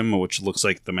gets him, which looks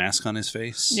like the mask on his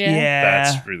face. Yeah.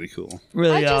 That's really cool.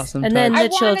 really I just- awesome. And then I the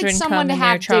wanted children someone come to and they're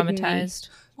have dignity. traumatized.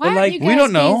 Why But, aren't like, you We guys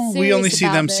don't being know. We only serious see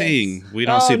about them this? seeing. We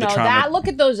don't see the no, trauma. that. Look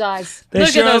at those eyes. They Look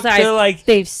at show those up, eyes. They're like,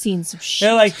 They've seen some shit.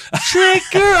 they're like,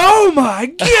 tricker. Oh my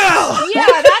god! Yeah,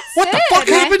 that's what the it. fuck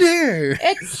man. happened here?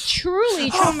 It's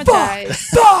truly Oh, traumatized.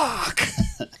 Fuck!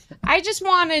 I just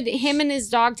wanted him and his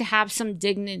dog to have some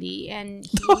dignity, and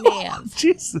he may have.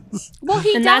 Jesus. Well,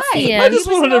 he And died. that's the end. I He just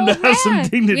was an wanted him to old have some man.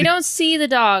 dignity. We don't see the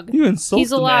dog. You insult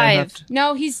He's the man alive. after-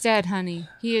 No, he's dead, honey.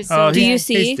 He is. Oh, So Do dead. you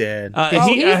see? He's dead. Oh, Oh,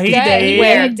 he he's died. dead.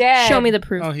 Where? Dead. Show me the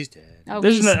proof. Oh, he's dead. Oh,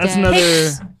 There's he's that's dead.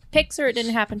 another. Pics or it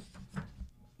didn't happen.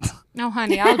 No,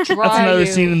 honey, I'll draw That's another you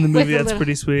scene in the with movie a that's little-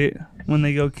 pretty sweet when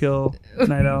they go kill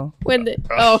Night Owl. When the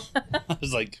oh, I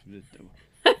was like,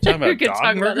 talking we're about gonna dog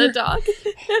talk about the murder? dog.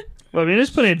 Well, I mean, there's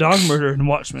plenty of dog murder in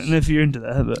Watchmen if you're into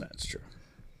that, but That's true.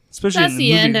 especially That's in the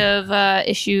movie. end of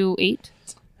issue 8.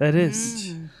 That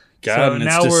is. God, So and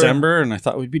now it's we're- December, and I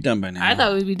thought we'd be done by now. I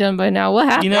thought we'd be done by now. What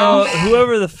happened? You know,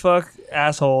 whoever the fuck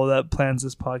asshole that plans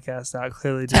this podcast out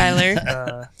clearly didn't,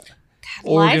 Tyler.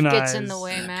 Life gets in organize. the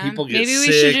way, man. People get Maybe we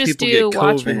sick, should just people do get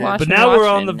Watchmen, COVID. Watchmen. But now we're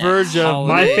on the Watchmen verge of now.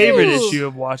 my favorite Ooh. issue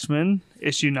of Watchmen,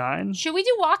 issue 9. Should we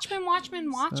do Watchmen?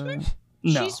 Watchmen?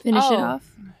 No, She's- Finish it oh.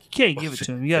 off. you can't give it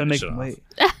to him. You gotta make Finish him it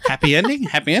wait. Happy ending?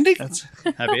 Happy ending? That's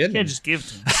Happy you ending. can't just give it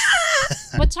to him.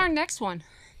 What's our next one?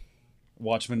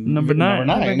 Watchmen Number 9.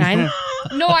 Number 9.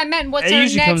 No, I meant what's It our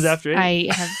usually next. comes after 8.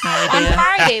 I have no On idea.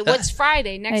 Friday. What's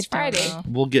Friday? I Next don't Friday. know.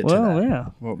 We'll get to Well, that. yeah.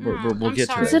 We'll I'm get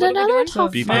sorry. to Is it that. What are we another doing? till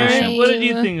Be Mary, patient. what did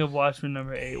you think of Watchmen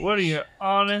number 8? What are your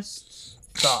honest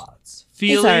thoughts,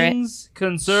 feelings,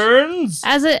 concerns?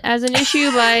 As an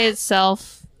issue by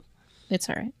itself, it's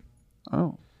alright.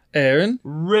 Oh, Aaron?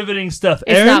 riveting stuff.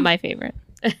 It's Aaron? not my favorite.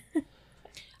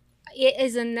 It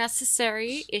is a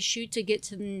necessary issue to get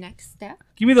to the next step.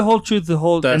 Give me the whole truth, the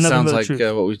whole. That and nothing sounds but the like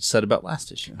truth. what we said about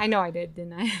last issue. I know I did,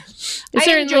 didn't I? It I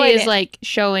certainly enjoyed is it. like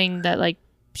showing that like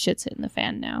shit's hitting the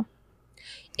fan now.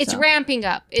 It's So. ramping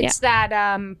up. It's that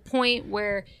point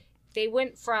where they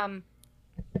went from.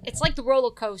 It's like the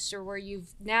roller coaster where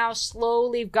you've now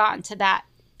slowly gotten to that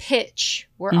pitch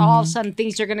where all of a sudden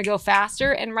things are going to go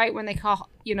faster, and right when they call,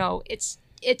 it's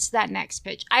that next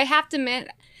pitch. I have to admit,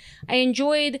 I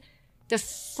enjoyed the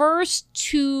first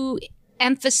 2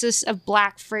 emphasis of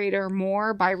Black Freighter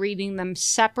more by reading them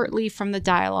separately from the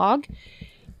dialogue.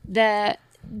 The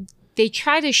they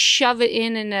try to shove it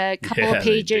in a couple Yeah, of they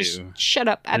pages. do. Shut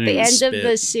up. At They the even end of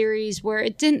the spit. series where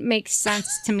it didn't make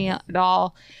sense to me at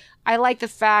all. I like the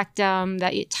fact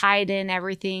that it tied in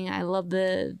everything. I love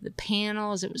the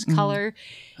panels. It was color.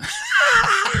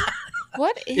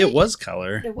 What? It was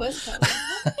color. It was color.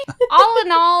 All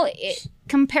in all,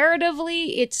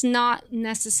 comparatively, it's not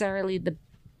necessarily the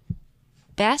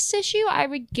best issue. I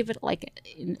would give it like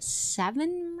a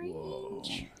 7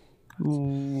 range.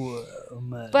 Ooh,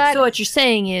 man. But So what you're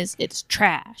saying is it's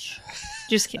trash.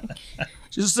 Just kidding.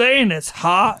 Just saying, it's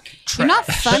hot. you're not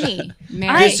funny,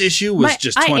 Mary. This issue was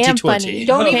just I am 2020. funny.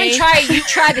 Don't Okay. even try. You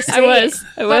try to say I was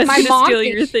But my gonna mom steal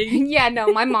think- your thing. Yeah,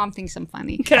 no, my mom thinks I'm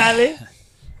funny. Callie.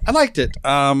 I liked it.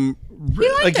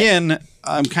 Again,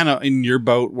 I'm kind of in your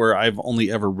boat where I've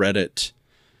only ever read it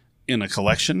in a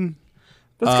collection.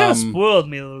 That's kind of spoiled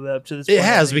me a little bit up to this It point. I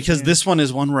has, think, because yeah. this one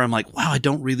is one where I'm like, wow, I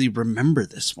don't really remember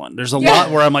this one. There's a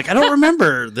lot where I'm like, I don't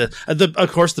remember the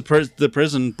of course the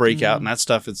prison breakout and that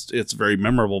stuff. It's very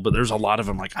memorable, but there's a lot of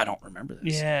them like I don't remember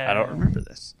this. Yeah. I don't remember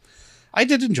this. I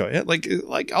did enjoy it,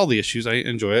 like all the issues. I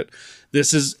enjoy it.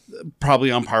 This is probably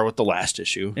on par with the last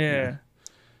issue. Yeah.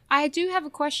 I do have a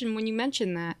question when you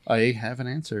mention that. I have an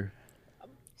answer.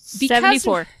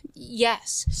 74.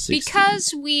 Yes, 60.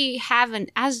 because we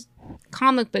haven't, as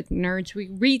comic book nerds, we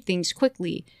read things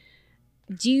quickly.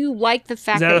 Do you like the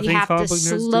fact that that a you thing have to comic book nerds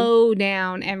do? slow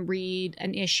down and read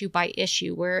an issue by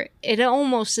issue, where it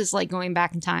almost is like going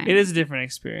back in time? It is a different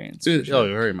experience. for sure. Oh,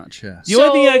 very much. Yeah. The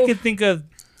only thing I So- could think of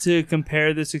to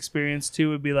compare this experience to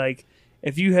would be like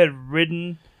if you had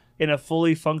ridden in a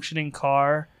fully functioning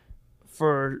car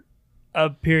for a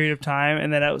period of time,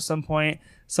 and then at some point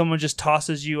someone just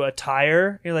tosses you a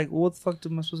tire. You're like, well, what the fuck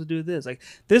am I supposed to do with this? Like,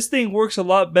 this thing works a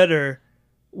lot better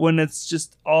when it's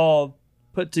just all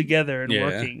put together and Yeah.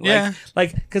 working. Yeah.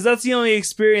 Like, because that's the only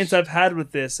experience I've had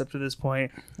with this up to this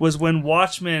point was when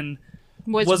Watchmen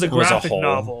was a Was a graphic whole.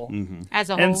 novel. Mhm. as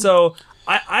a whole. And so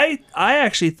I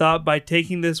actually thought by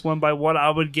taking this one by one, I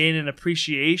would gain an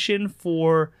appreciation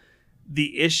for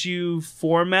the issue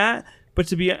format. But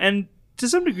to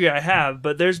some degree I have,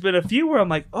 but there's been a few where I'm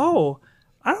like, oh,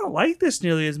 I don't like this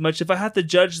nearly as much. If I have to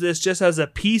judge this just as a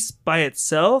piece by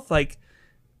itself, like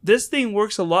this thing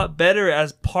works a lot better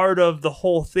as part of the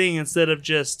whole thing instead of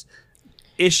just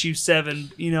issue 7,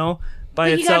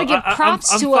 by But you gotta itself. give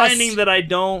props I'm to us. finding that I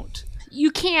don't you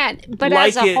can't, but like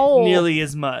as a it whole, nearly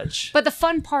as much. But the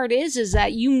fun part is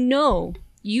that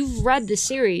you've read the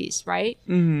series, right?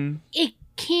 Mm-hmm. It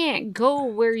can't go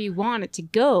where you want it to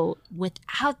go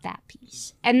without that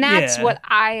piece. And that's Yeah. what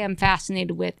I am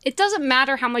fascinated with. It doesn't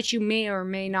matter how much you may or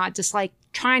may not dislike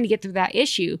trying to get through that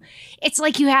issue. It's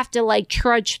like you have to like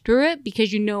trudge through it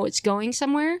because you know it's going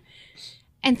somewhere.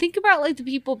 And think about like the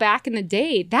people back in the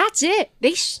day. That's it.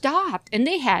 They stopped and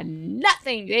they had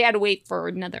nothing. They had to wait for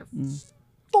another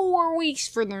 4 weeks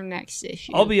for their next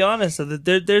issue. I'll be honest,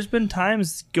 there's been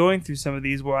times going through some of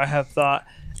these where I have thought,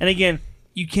 and again,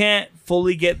 you can't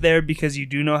fully get there because you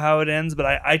do know how it ends, but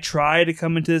I try to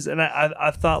come into this, and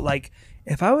I've thought, like,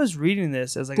 if I was reading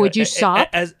this as like, Would you stop?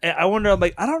 As I wonder, I'm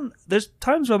like, there's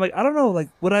times where I'm like, I don't know, like,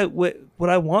 would I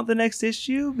want the next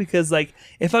issue? Because like,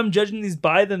 if I'm judging these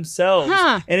by themselves,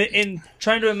 Huh. and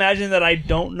trying to imagine that I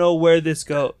don't know where this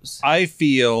goes. I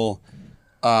feel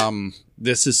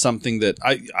this is something that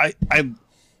I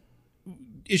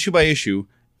issue by issue,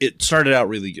 it started out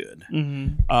really good.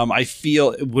 Mm-hmm. I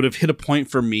feel it would have hit a point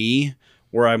for me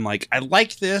where I'm like, I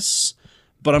like this,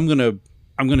 but I'm gonna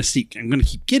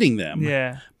keep getting them.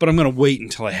 Yeah. But I'm gonna wait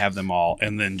until I have them all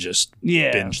and then just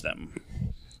Yeah. binge them.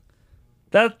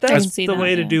 I That's can see the that,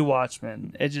 way to yeah. do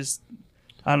Watchmen. It just,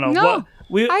 I don't know.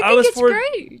 No, I think it's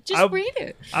great. Just I- read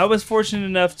it. I was fortunate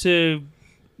enough to,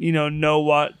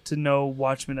 know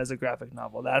Watchmen as a graphic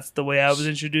novel. That's the way I was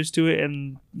introduced to it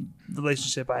and the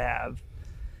relationship I have.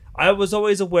 I was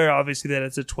always aware, obviously, that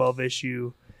it's a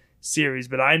 12-issue series,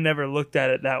 but I never looked at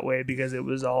it that way because it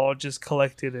was all just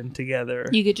collected and together.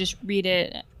 You could just read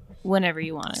it whenever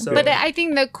you wanted. So- But I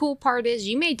think the cool part is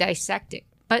you may dissect it,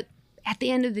 but at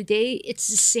the end of the day, it's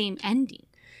the same ending.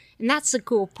 And that's the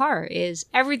cool part is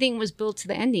everything was built to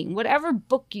the ending. Whatever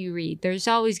book you read, there's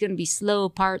always going to be slow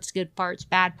parts, good parts,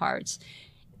 bad parts.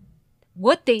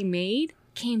 What they made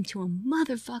came to a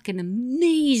motherfucking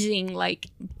amazing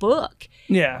book.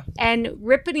 Yeah. And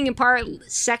ripping apart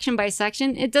section by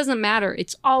section, it doesn't matter.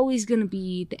 It's always going to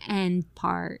be the end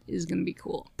part is going to be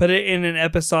cool. But in an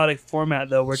episodic format,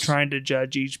 though, we're trying to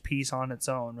judge each piece on its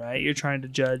own, right? You're trying to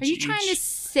judge Are you each... trying to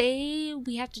say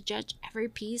we have to judge every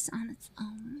piece on its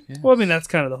own? Well, I mean, that's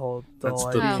kind of the whole That's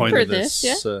idea. the point For of this.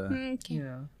 this, Okay.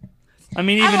 Yeah. I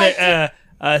mean, even I like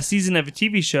a season of a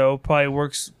TV show probably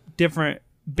works different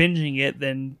binging it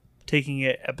than taking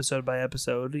it episode by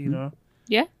episode. You know.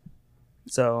 Yeah.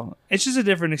 So it's just a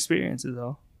different experience, is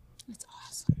all. It's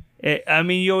awesome. I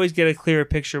mean, you always get a clearer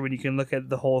picture when you can look at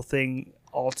the whole thing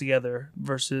all together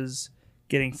versus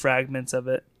getting fragments of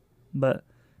it. But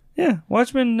yeah,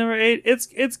 Watchmen #8.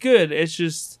 It's good. It's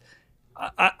just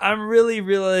I'm really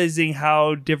realizing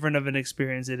how different of an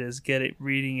experience it is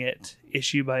reading it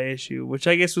issue by issue, which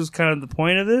I guess was kind of the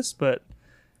point of this. But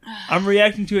I'm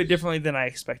reacting to it differently than I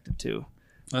expected to.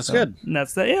 That's good. And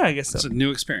that's that. Yeah, I guess so. It's a new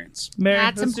experience. Mary,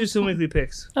 That's let's do some weekly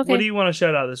picks. Okay. What do you want to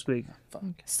shout out this week?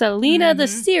 Selena the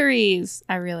series.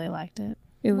 I really liked it.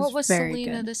 It was What was very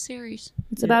Selena good. the series?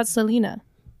 It's about Selena.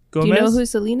 Gomez? Do you know who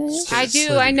Selena is? I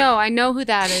do. I know who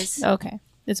that is. Okay.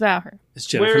 It's about her. It's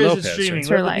Jennifer Where is Lopez. it streaming? right? It's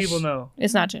her Let the life. people know.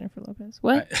 It's not Jennifer Lopez.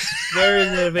 What? Where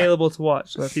is it available to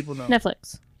watch? Let people know.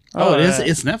 Netflix. Oh, it is. yeah.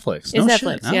 It's Netflix. It's No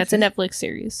Netflix. shit. Yeah, it's a Okay. Netflix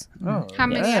series. Oh, How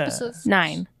many yeah. episodes?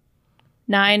 9,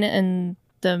 and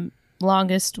the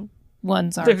longest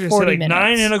ones are They're gonna say 40 like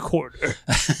minutes. 9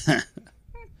 1/4.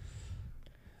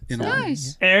 You know,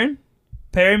 Nice. Aaron,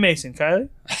 Perry Mason, Kylie.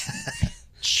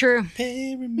 True.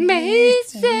 Perry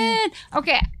Mason.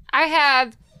 Okay, I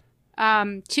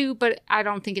have 2, but I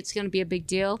don't think it's going to be a big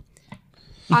deal.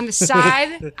 On the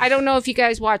side, I don't know if you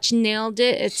guys watch Nailed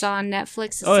It. It's on Netflix.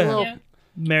 It's Oh, a yeah. little. Yeah.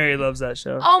 Mary loves that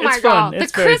show. Oh my It's fun. god, the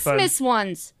It's very fun. Christmas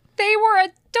ones. They were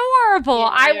adorable. Yeah,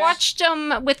 I they are. watched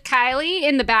them with Kylie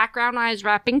in the background. I was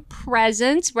wrapping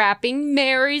presents, wrapping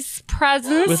Mary's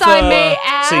presents. With, I may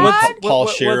Seeing add. Paul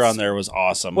What- Scheer what's- on there was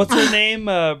awesome. What's her name?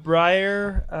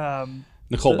 Briar.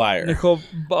 Nicole Byer? Nicole.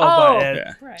 Oh.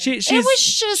 Byer. Yeah. She's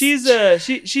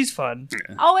she's fun.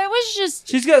 Oh, it was just.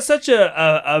 She's got such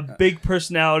a big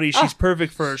personality. She's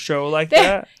perfect for a show like They-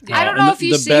 that. I don't And know if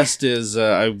you the see. best is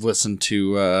I've listened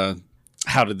to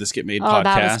How Did This Get Made Oh, podcast,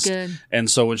 that was good. and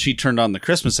so when she turned on the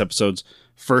Christmas episodes,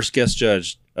 first guest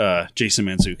judge Jason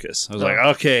Mantzoukas. I was like,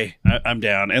 okay, I'm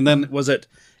down. And then was it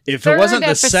if Third it wasn't the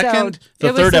episode. second, the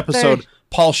It was third the episode, third.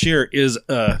 Paul Scheer is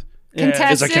a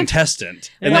Contestant?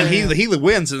 contestant, and then he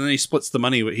wins, and then he splits the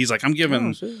money. He's like, I'm splitting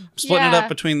it Yeah. up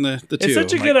between the two. It's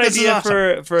such a I'm good like, this is idea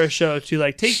awesome. for a show to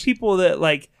like take people that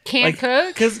like Can't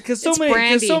cook? because It's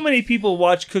brandy. so many people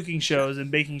watch cooking shows and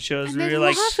baking shows And where they you're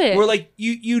like love it. we're like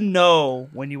you know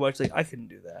when you watch like I couldn't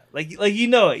do that like you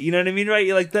know it, you know what I mean, right?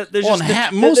 You're like that there's Well, just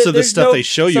and most of the there's stuff no- they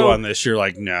show you so- on this, you're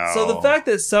like, no. So the fact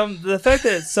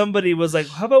that somebody was like,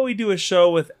 how about we do a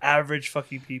show with average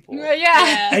fucking people,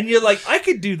 Yeah. and you're like I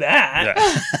could do that.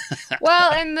 Yeah.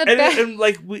 Well, and the And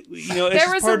like we you know it's there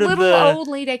just was a part of little the old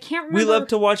lady. I can't remember. we love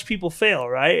to watch people fail,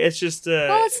 right? It's just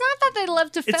Well, it's not that they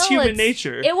love to fail. it's human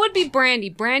nature. It would be Brandy.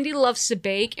 Brandy loves to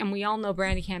bake, and we all know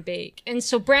Brandy can't bake. And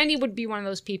so Brandy would be one of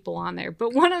those people on there.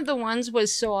 But one of the ones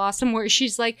was so awesome where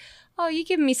she's like, oh, you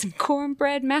giving me some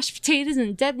cornbread, mashed potatoes, and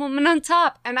a dead woman on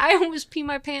top. And I almost pee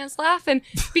my pants laughing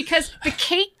because the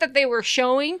cake that they were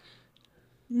showing,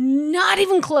 not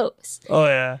even close. Oh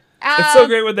yeah, it's so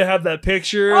great when they have that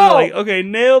picture. They're like, okay,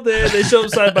 nailed it. They show them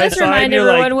side by Let's side. remind And you're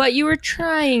everyone like, what you were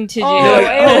trying to do. Oh, You're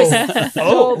like, it was so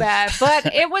oh. bad.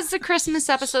 But it was the Christmas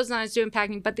episodes and I was doing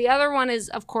packing. But the other one is,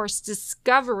 of course,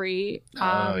 Discovery.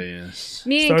 Oh yes.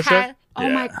 Me Star and Trek? Kyle. Oh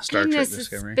Yeah, my Star Trek goodness, it's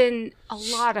Discovery. been a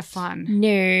lot of fun.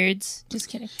 Nerds. Just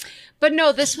kidding. But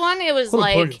no, this one, it was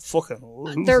what a bunch like of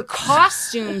fucking their losers.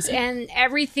 costumes and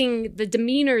everything, the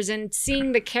demeanors, and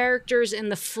seeing the characters in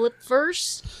the flip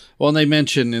verse. Well, and they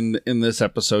mention in this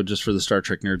episode, just for the Star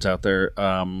Trek nerds out there,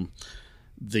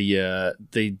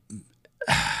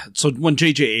 so when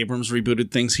J.J. Abrams rebooted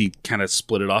things, he kind of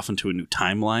split it off into a new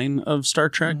timeline of Star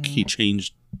Trek. He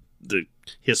changed the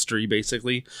history,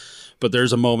 basically. But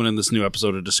there's a moment in this new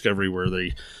episode of Discovery where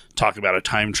they talk about a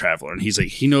time traveler, and he's like,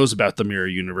 he knows about the mirror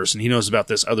universe, and he knows about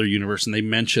this other universe, and they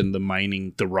mention the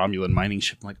Romulan mining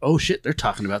ship. I'm like, oh shit, they're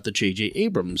talking about the J.J.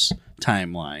 Abrams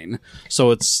timeline. So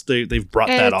it's they've brought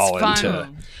that It's all fun. into.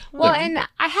 Well, and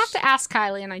I have to ask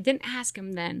Kylie, and I didn't ask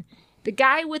him then. The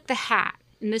guy with the hat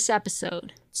in this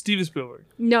episode. Steven Spielberg.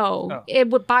 No, Oh. it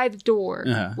would by the door.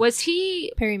 Uh-huh. Was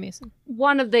he Perry Mason.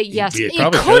 one of the? Yes, it it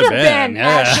probably could have could've been, been yeah.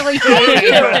 actually. Thank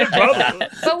you. Probably.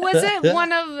 But was it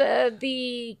one of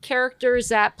the characters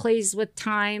that plays with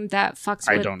time that fucks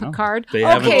I with don't know. Picard? They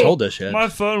haven't told us yet. My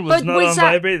phone was But not was on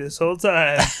that- vibrate this whole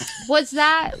time. Was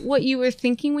that what you were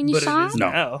thinking when you but saw it is it?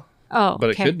 No. now. Oh,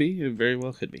 But okay. it could be. It very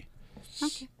well could be.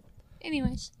 Okay.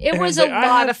 Anyways, it And was it's a like, I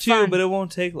lot have of two, fun. but it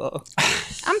won't take long.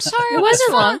 I'm sorry, It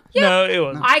wasn't fun. long. Yeah. No, it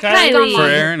wasn't. I Kylie, kinda Kylie. For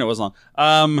like- Aaron, it was long.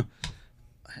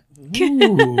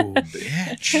 Ooh,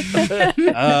 bitch.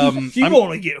 You I'm-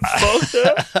 only get fucked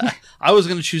up. I was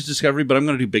going to choose Discovery, but I'm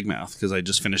going to do Big Mouth because I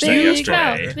just finished that Big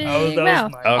yesterday. Mouth. Big That was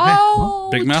Mouth. mine. Okay. Oh,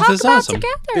 Big Mouth talk is about awesome.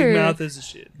 Together. Big Mouth is a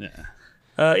shit. Yeah.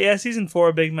 Yeah, season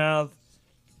 4, Big Mouth.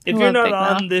 If you're Love not Big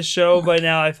on Mouth. this show by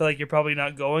now, I feel like you're probably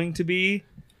not going to be,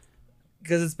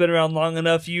 because it's been around long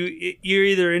enough. You're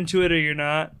either into it or you're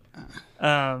not.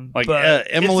 Like But it's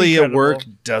Emily at incredible. work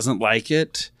doesn't like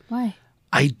it. Why?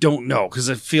 I don't know, because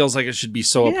it feels like it should be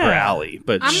so up her Yeah. alley.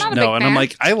 But I'm not a no, big and I'm fan.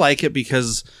 like, I like it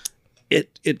because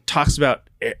it talks about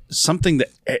something that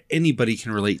anybody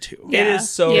can relate to. It is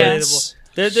so Yeah. relatable.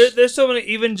 There's so many.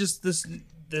 Even just this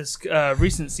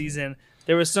recent season,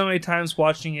 there was so many times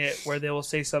watching it where they will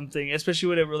say something, especially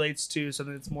when it relates to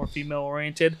something that's more female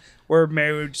oriented, where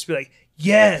Mary would just be like,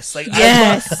 "Yes, like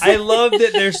Yes. I love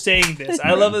that they're saying this.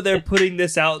 I love that they're putting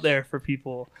this out there for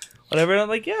people." Whatever. And I'm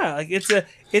like, yeah, like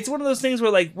it's one of those things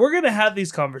where like we're gonna have these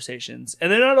conversations,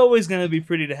 and they're not always gonna be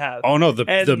pretty to have. Oh no, the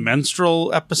And-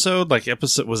 menstrual episode,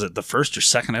 was it the first or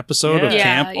second episode of Yeah.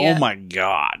 camp? Yeah. Oh my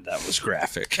god, that was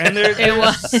graphic. And there, It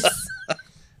was.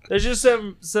 there's just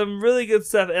some really good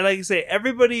stuff. And like I say,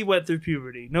 everybody went through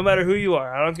puberty, no matter who you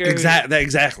are. I don't care. who you are.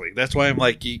 Exactly. That's why I'm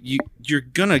like, you're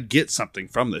gonna get something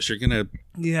from this. You're gonna.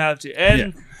 You have to.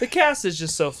 And the cast is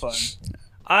just so fun.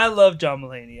 I love John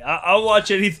Mulaney. I'll watch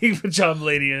anything with John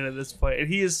Mulaney in at this point. And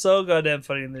he is so goddamn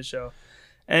funny in this show.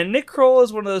 And Nick Kroll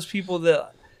is one of those people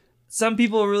that some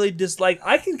people really dislike.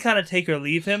 I can kind of take or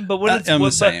leave him, but when I'm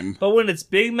the same. But when it's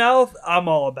Big Mouth, I'm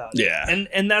all about it. Yeah.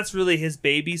 And that's really his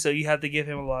baby, so you have to give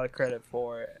him a lot of credit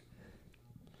for it.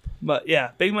 But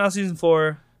yeah, Big Mouth season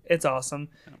 4, it's awesome.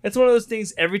 It's one of those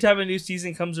things, every time a new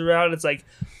season comes around, it's like,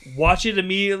 watch it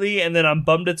immediately, and then I'm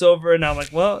bummed it's over, and now I'm like,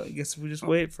 well, I guess we just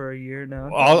wait for a year now.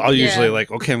 I'll usually Yeah.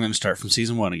 like, okay, I'm gonna start from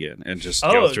season 1 again and just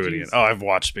Oh, go through it geez. again. Oh, I've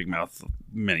watched Big Mouth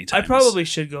many I times. probably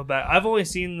should go back. I've only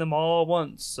seen them all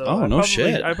once, so Oh, I no probably,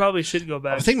 shit. I probably should go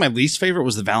back. I think my least favorite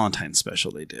was the Valentine's special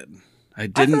they did. I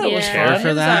thought didn't it was care fun. for It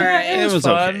was that. alright. It was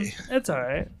fun. okay. It's all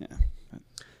right.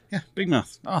 Yeah, Big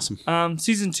Mouth, awesome.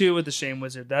 Season 2 with the Shame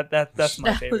Wizard. That's my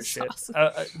That favorite was shit. awesome.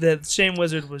 The Shame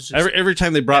Wizard was just Every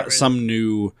time they brought Get rid some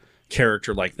new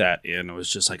character like that in, it was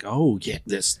just like, oh yeah,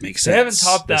 this makes sense. they haven't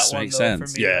topped that This one makes though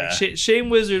sense. for me. Yeah, Like, Shame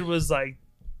Wizard was like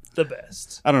the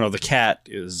best. I don't know. The cat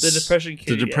is The depression kid,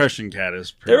 The yeah. depression cat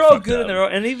is. Pretty They're all fucked good up. in their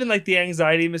own, and even like the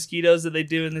anxiety mosquitoes that they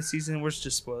do in this season, we're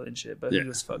just spoiling shit. But Yeah. who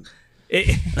gives a fuck?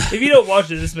 If you don't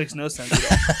watch it, this makes no sense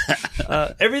at all.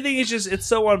 Everything is just—it's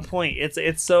so on point.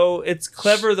 It's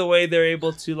clever the way they're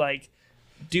able to like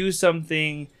do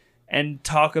something and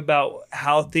talk about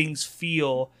how things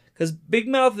feel. Because Big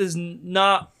Mouth is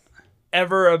not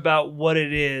ever about what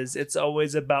it is; it's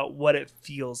always about what it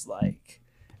feels like,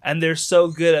 and they're so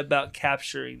good about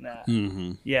capturing that.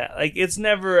 Mm-hmm. Yeah, like it's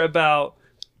never about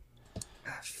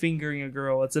fingering a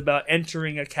girl. It's about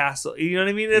entering a castle. You know what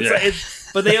I mean? It's Yeah. like,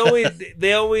 but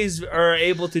they always are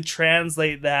able to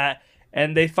translate that,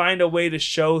 and they find a way to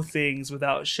show things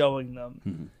without showing them.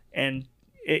 Mm-hmm. And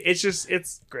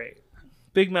it's great.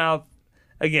 Big Mouth.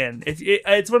 Again,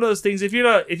 it's one of those things. If you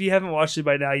haven't watched it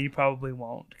by now, you probably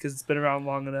won't because it's been around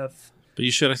long enough. But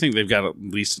you should. I think they've got at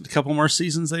least a couple more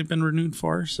seasons they've been renewed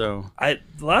for. So The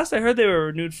last I heard they were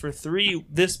renewed for 3.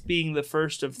 This being the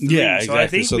first of 3. yeah, So I exactly.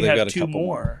 think So we they've have got a 2 couple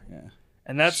more. Yeah,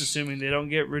 And that's assuming they don't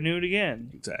get renewed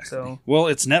again. exactly. So Well,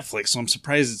 it's Netflix, so I'm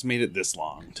surprised it's made it this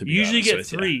long. To be you usually honest get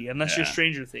with you. 3, unless you're Yeah.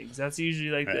 Stranger Things. That's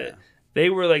usually like Yeah. they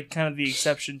were like kind of the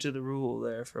exception to the rule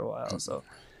there for a while. So,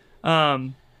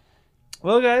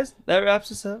 well, guys, that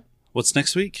wraps us up. What's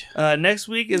next week? Next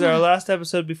week is our last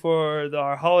episode before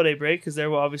our holiday break because there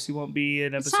will obviously won't be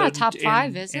an It's episode. not a top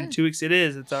 5, is in it? 2 weeks. It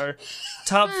is. It's our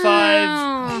top 5.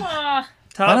 Ah,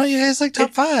 Top. Why don't you guys like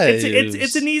top five?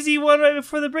 It's an easy one right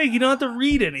before the break. You don't have to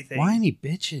read anything. Whiny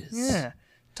bitches. Yeah.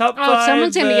 Top Oh, 5.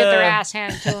 someone's gonna get their ass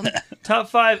handed to them. Top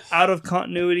 5 out of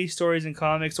continuity stories in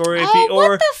comics, or if Oh, you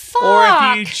what the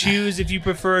or fuck? if you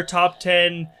prefer top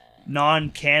 10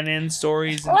 non-canon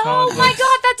stories in Oh comic my books.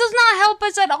 god, that does not help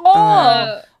us at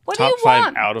all. What do Top you 5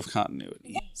 want? out of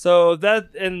continuity. So that,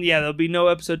 and yeah, there'll be no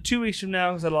episode 2 weeks from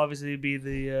now because that'll obviously be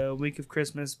the week of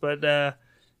Christmas. But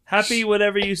happy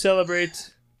whatever you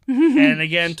celebrate. And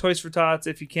again, Toys for Tots,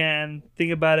 if you can,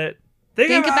 think about it.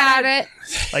 Think about it.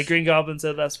 Like Green Goblin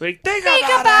said last week. Think Think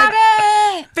about about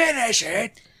it. Finish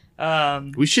it.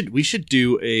 We should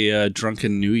do a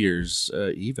drunken New Year's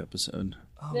Eve episode.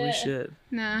 Oh, we should.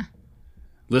 Nah.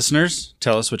 Listeners,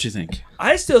 tell us what you think.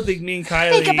 I still think me and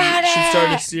Kylie Think about should start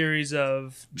a it. series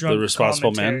of drunk The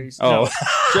Responsible Men? commentaries. Oh.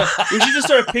 No, we should just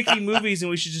start picking movies and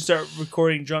we should just start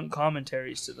recording drunk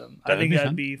commentaries to them. I That'd think be that'd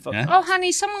fun. be fun. Yeah. Oh,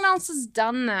 honey, someone else has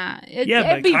done that. Yeah,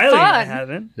 it'd but be Kylie and I fun.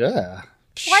 haven't. Yeah.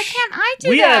 Why can't I do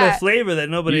We that? add a flavor that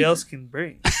nobody else can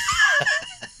bring.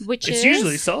 Which It's is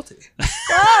usually salty.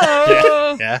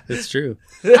 Oh. Yeah, it's true.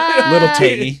 Uh, Little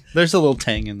tangy. There's a little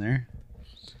tang in there.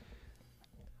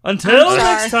 Until I'm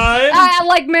next time, I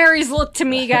like Mary's look to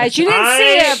me, guys. You didn't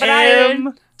see it, but I did.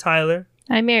 am Tyler.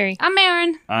 I'm Mary. I'm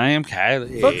Aaron. I am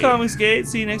Kylie. Fuck Comicsgate.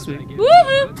 See you next week.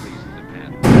 Woohoo!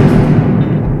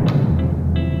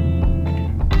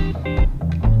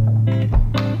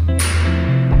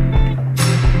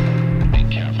 Be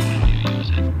careful how you use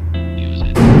it. Use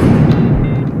it.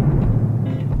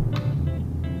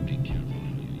 Be careful how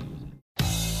you use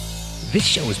it. This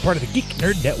show is part of the Geek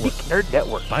Nerd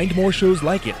Network. Find more shows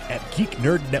like it at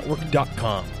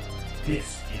geeknerdnetwork.com. This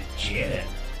is Janet.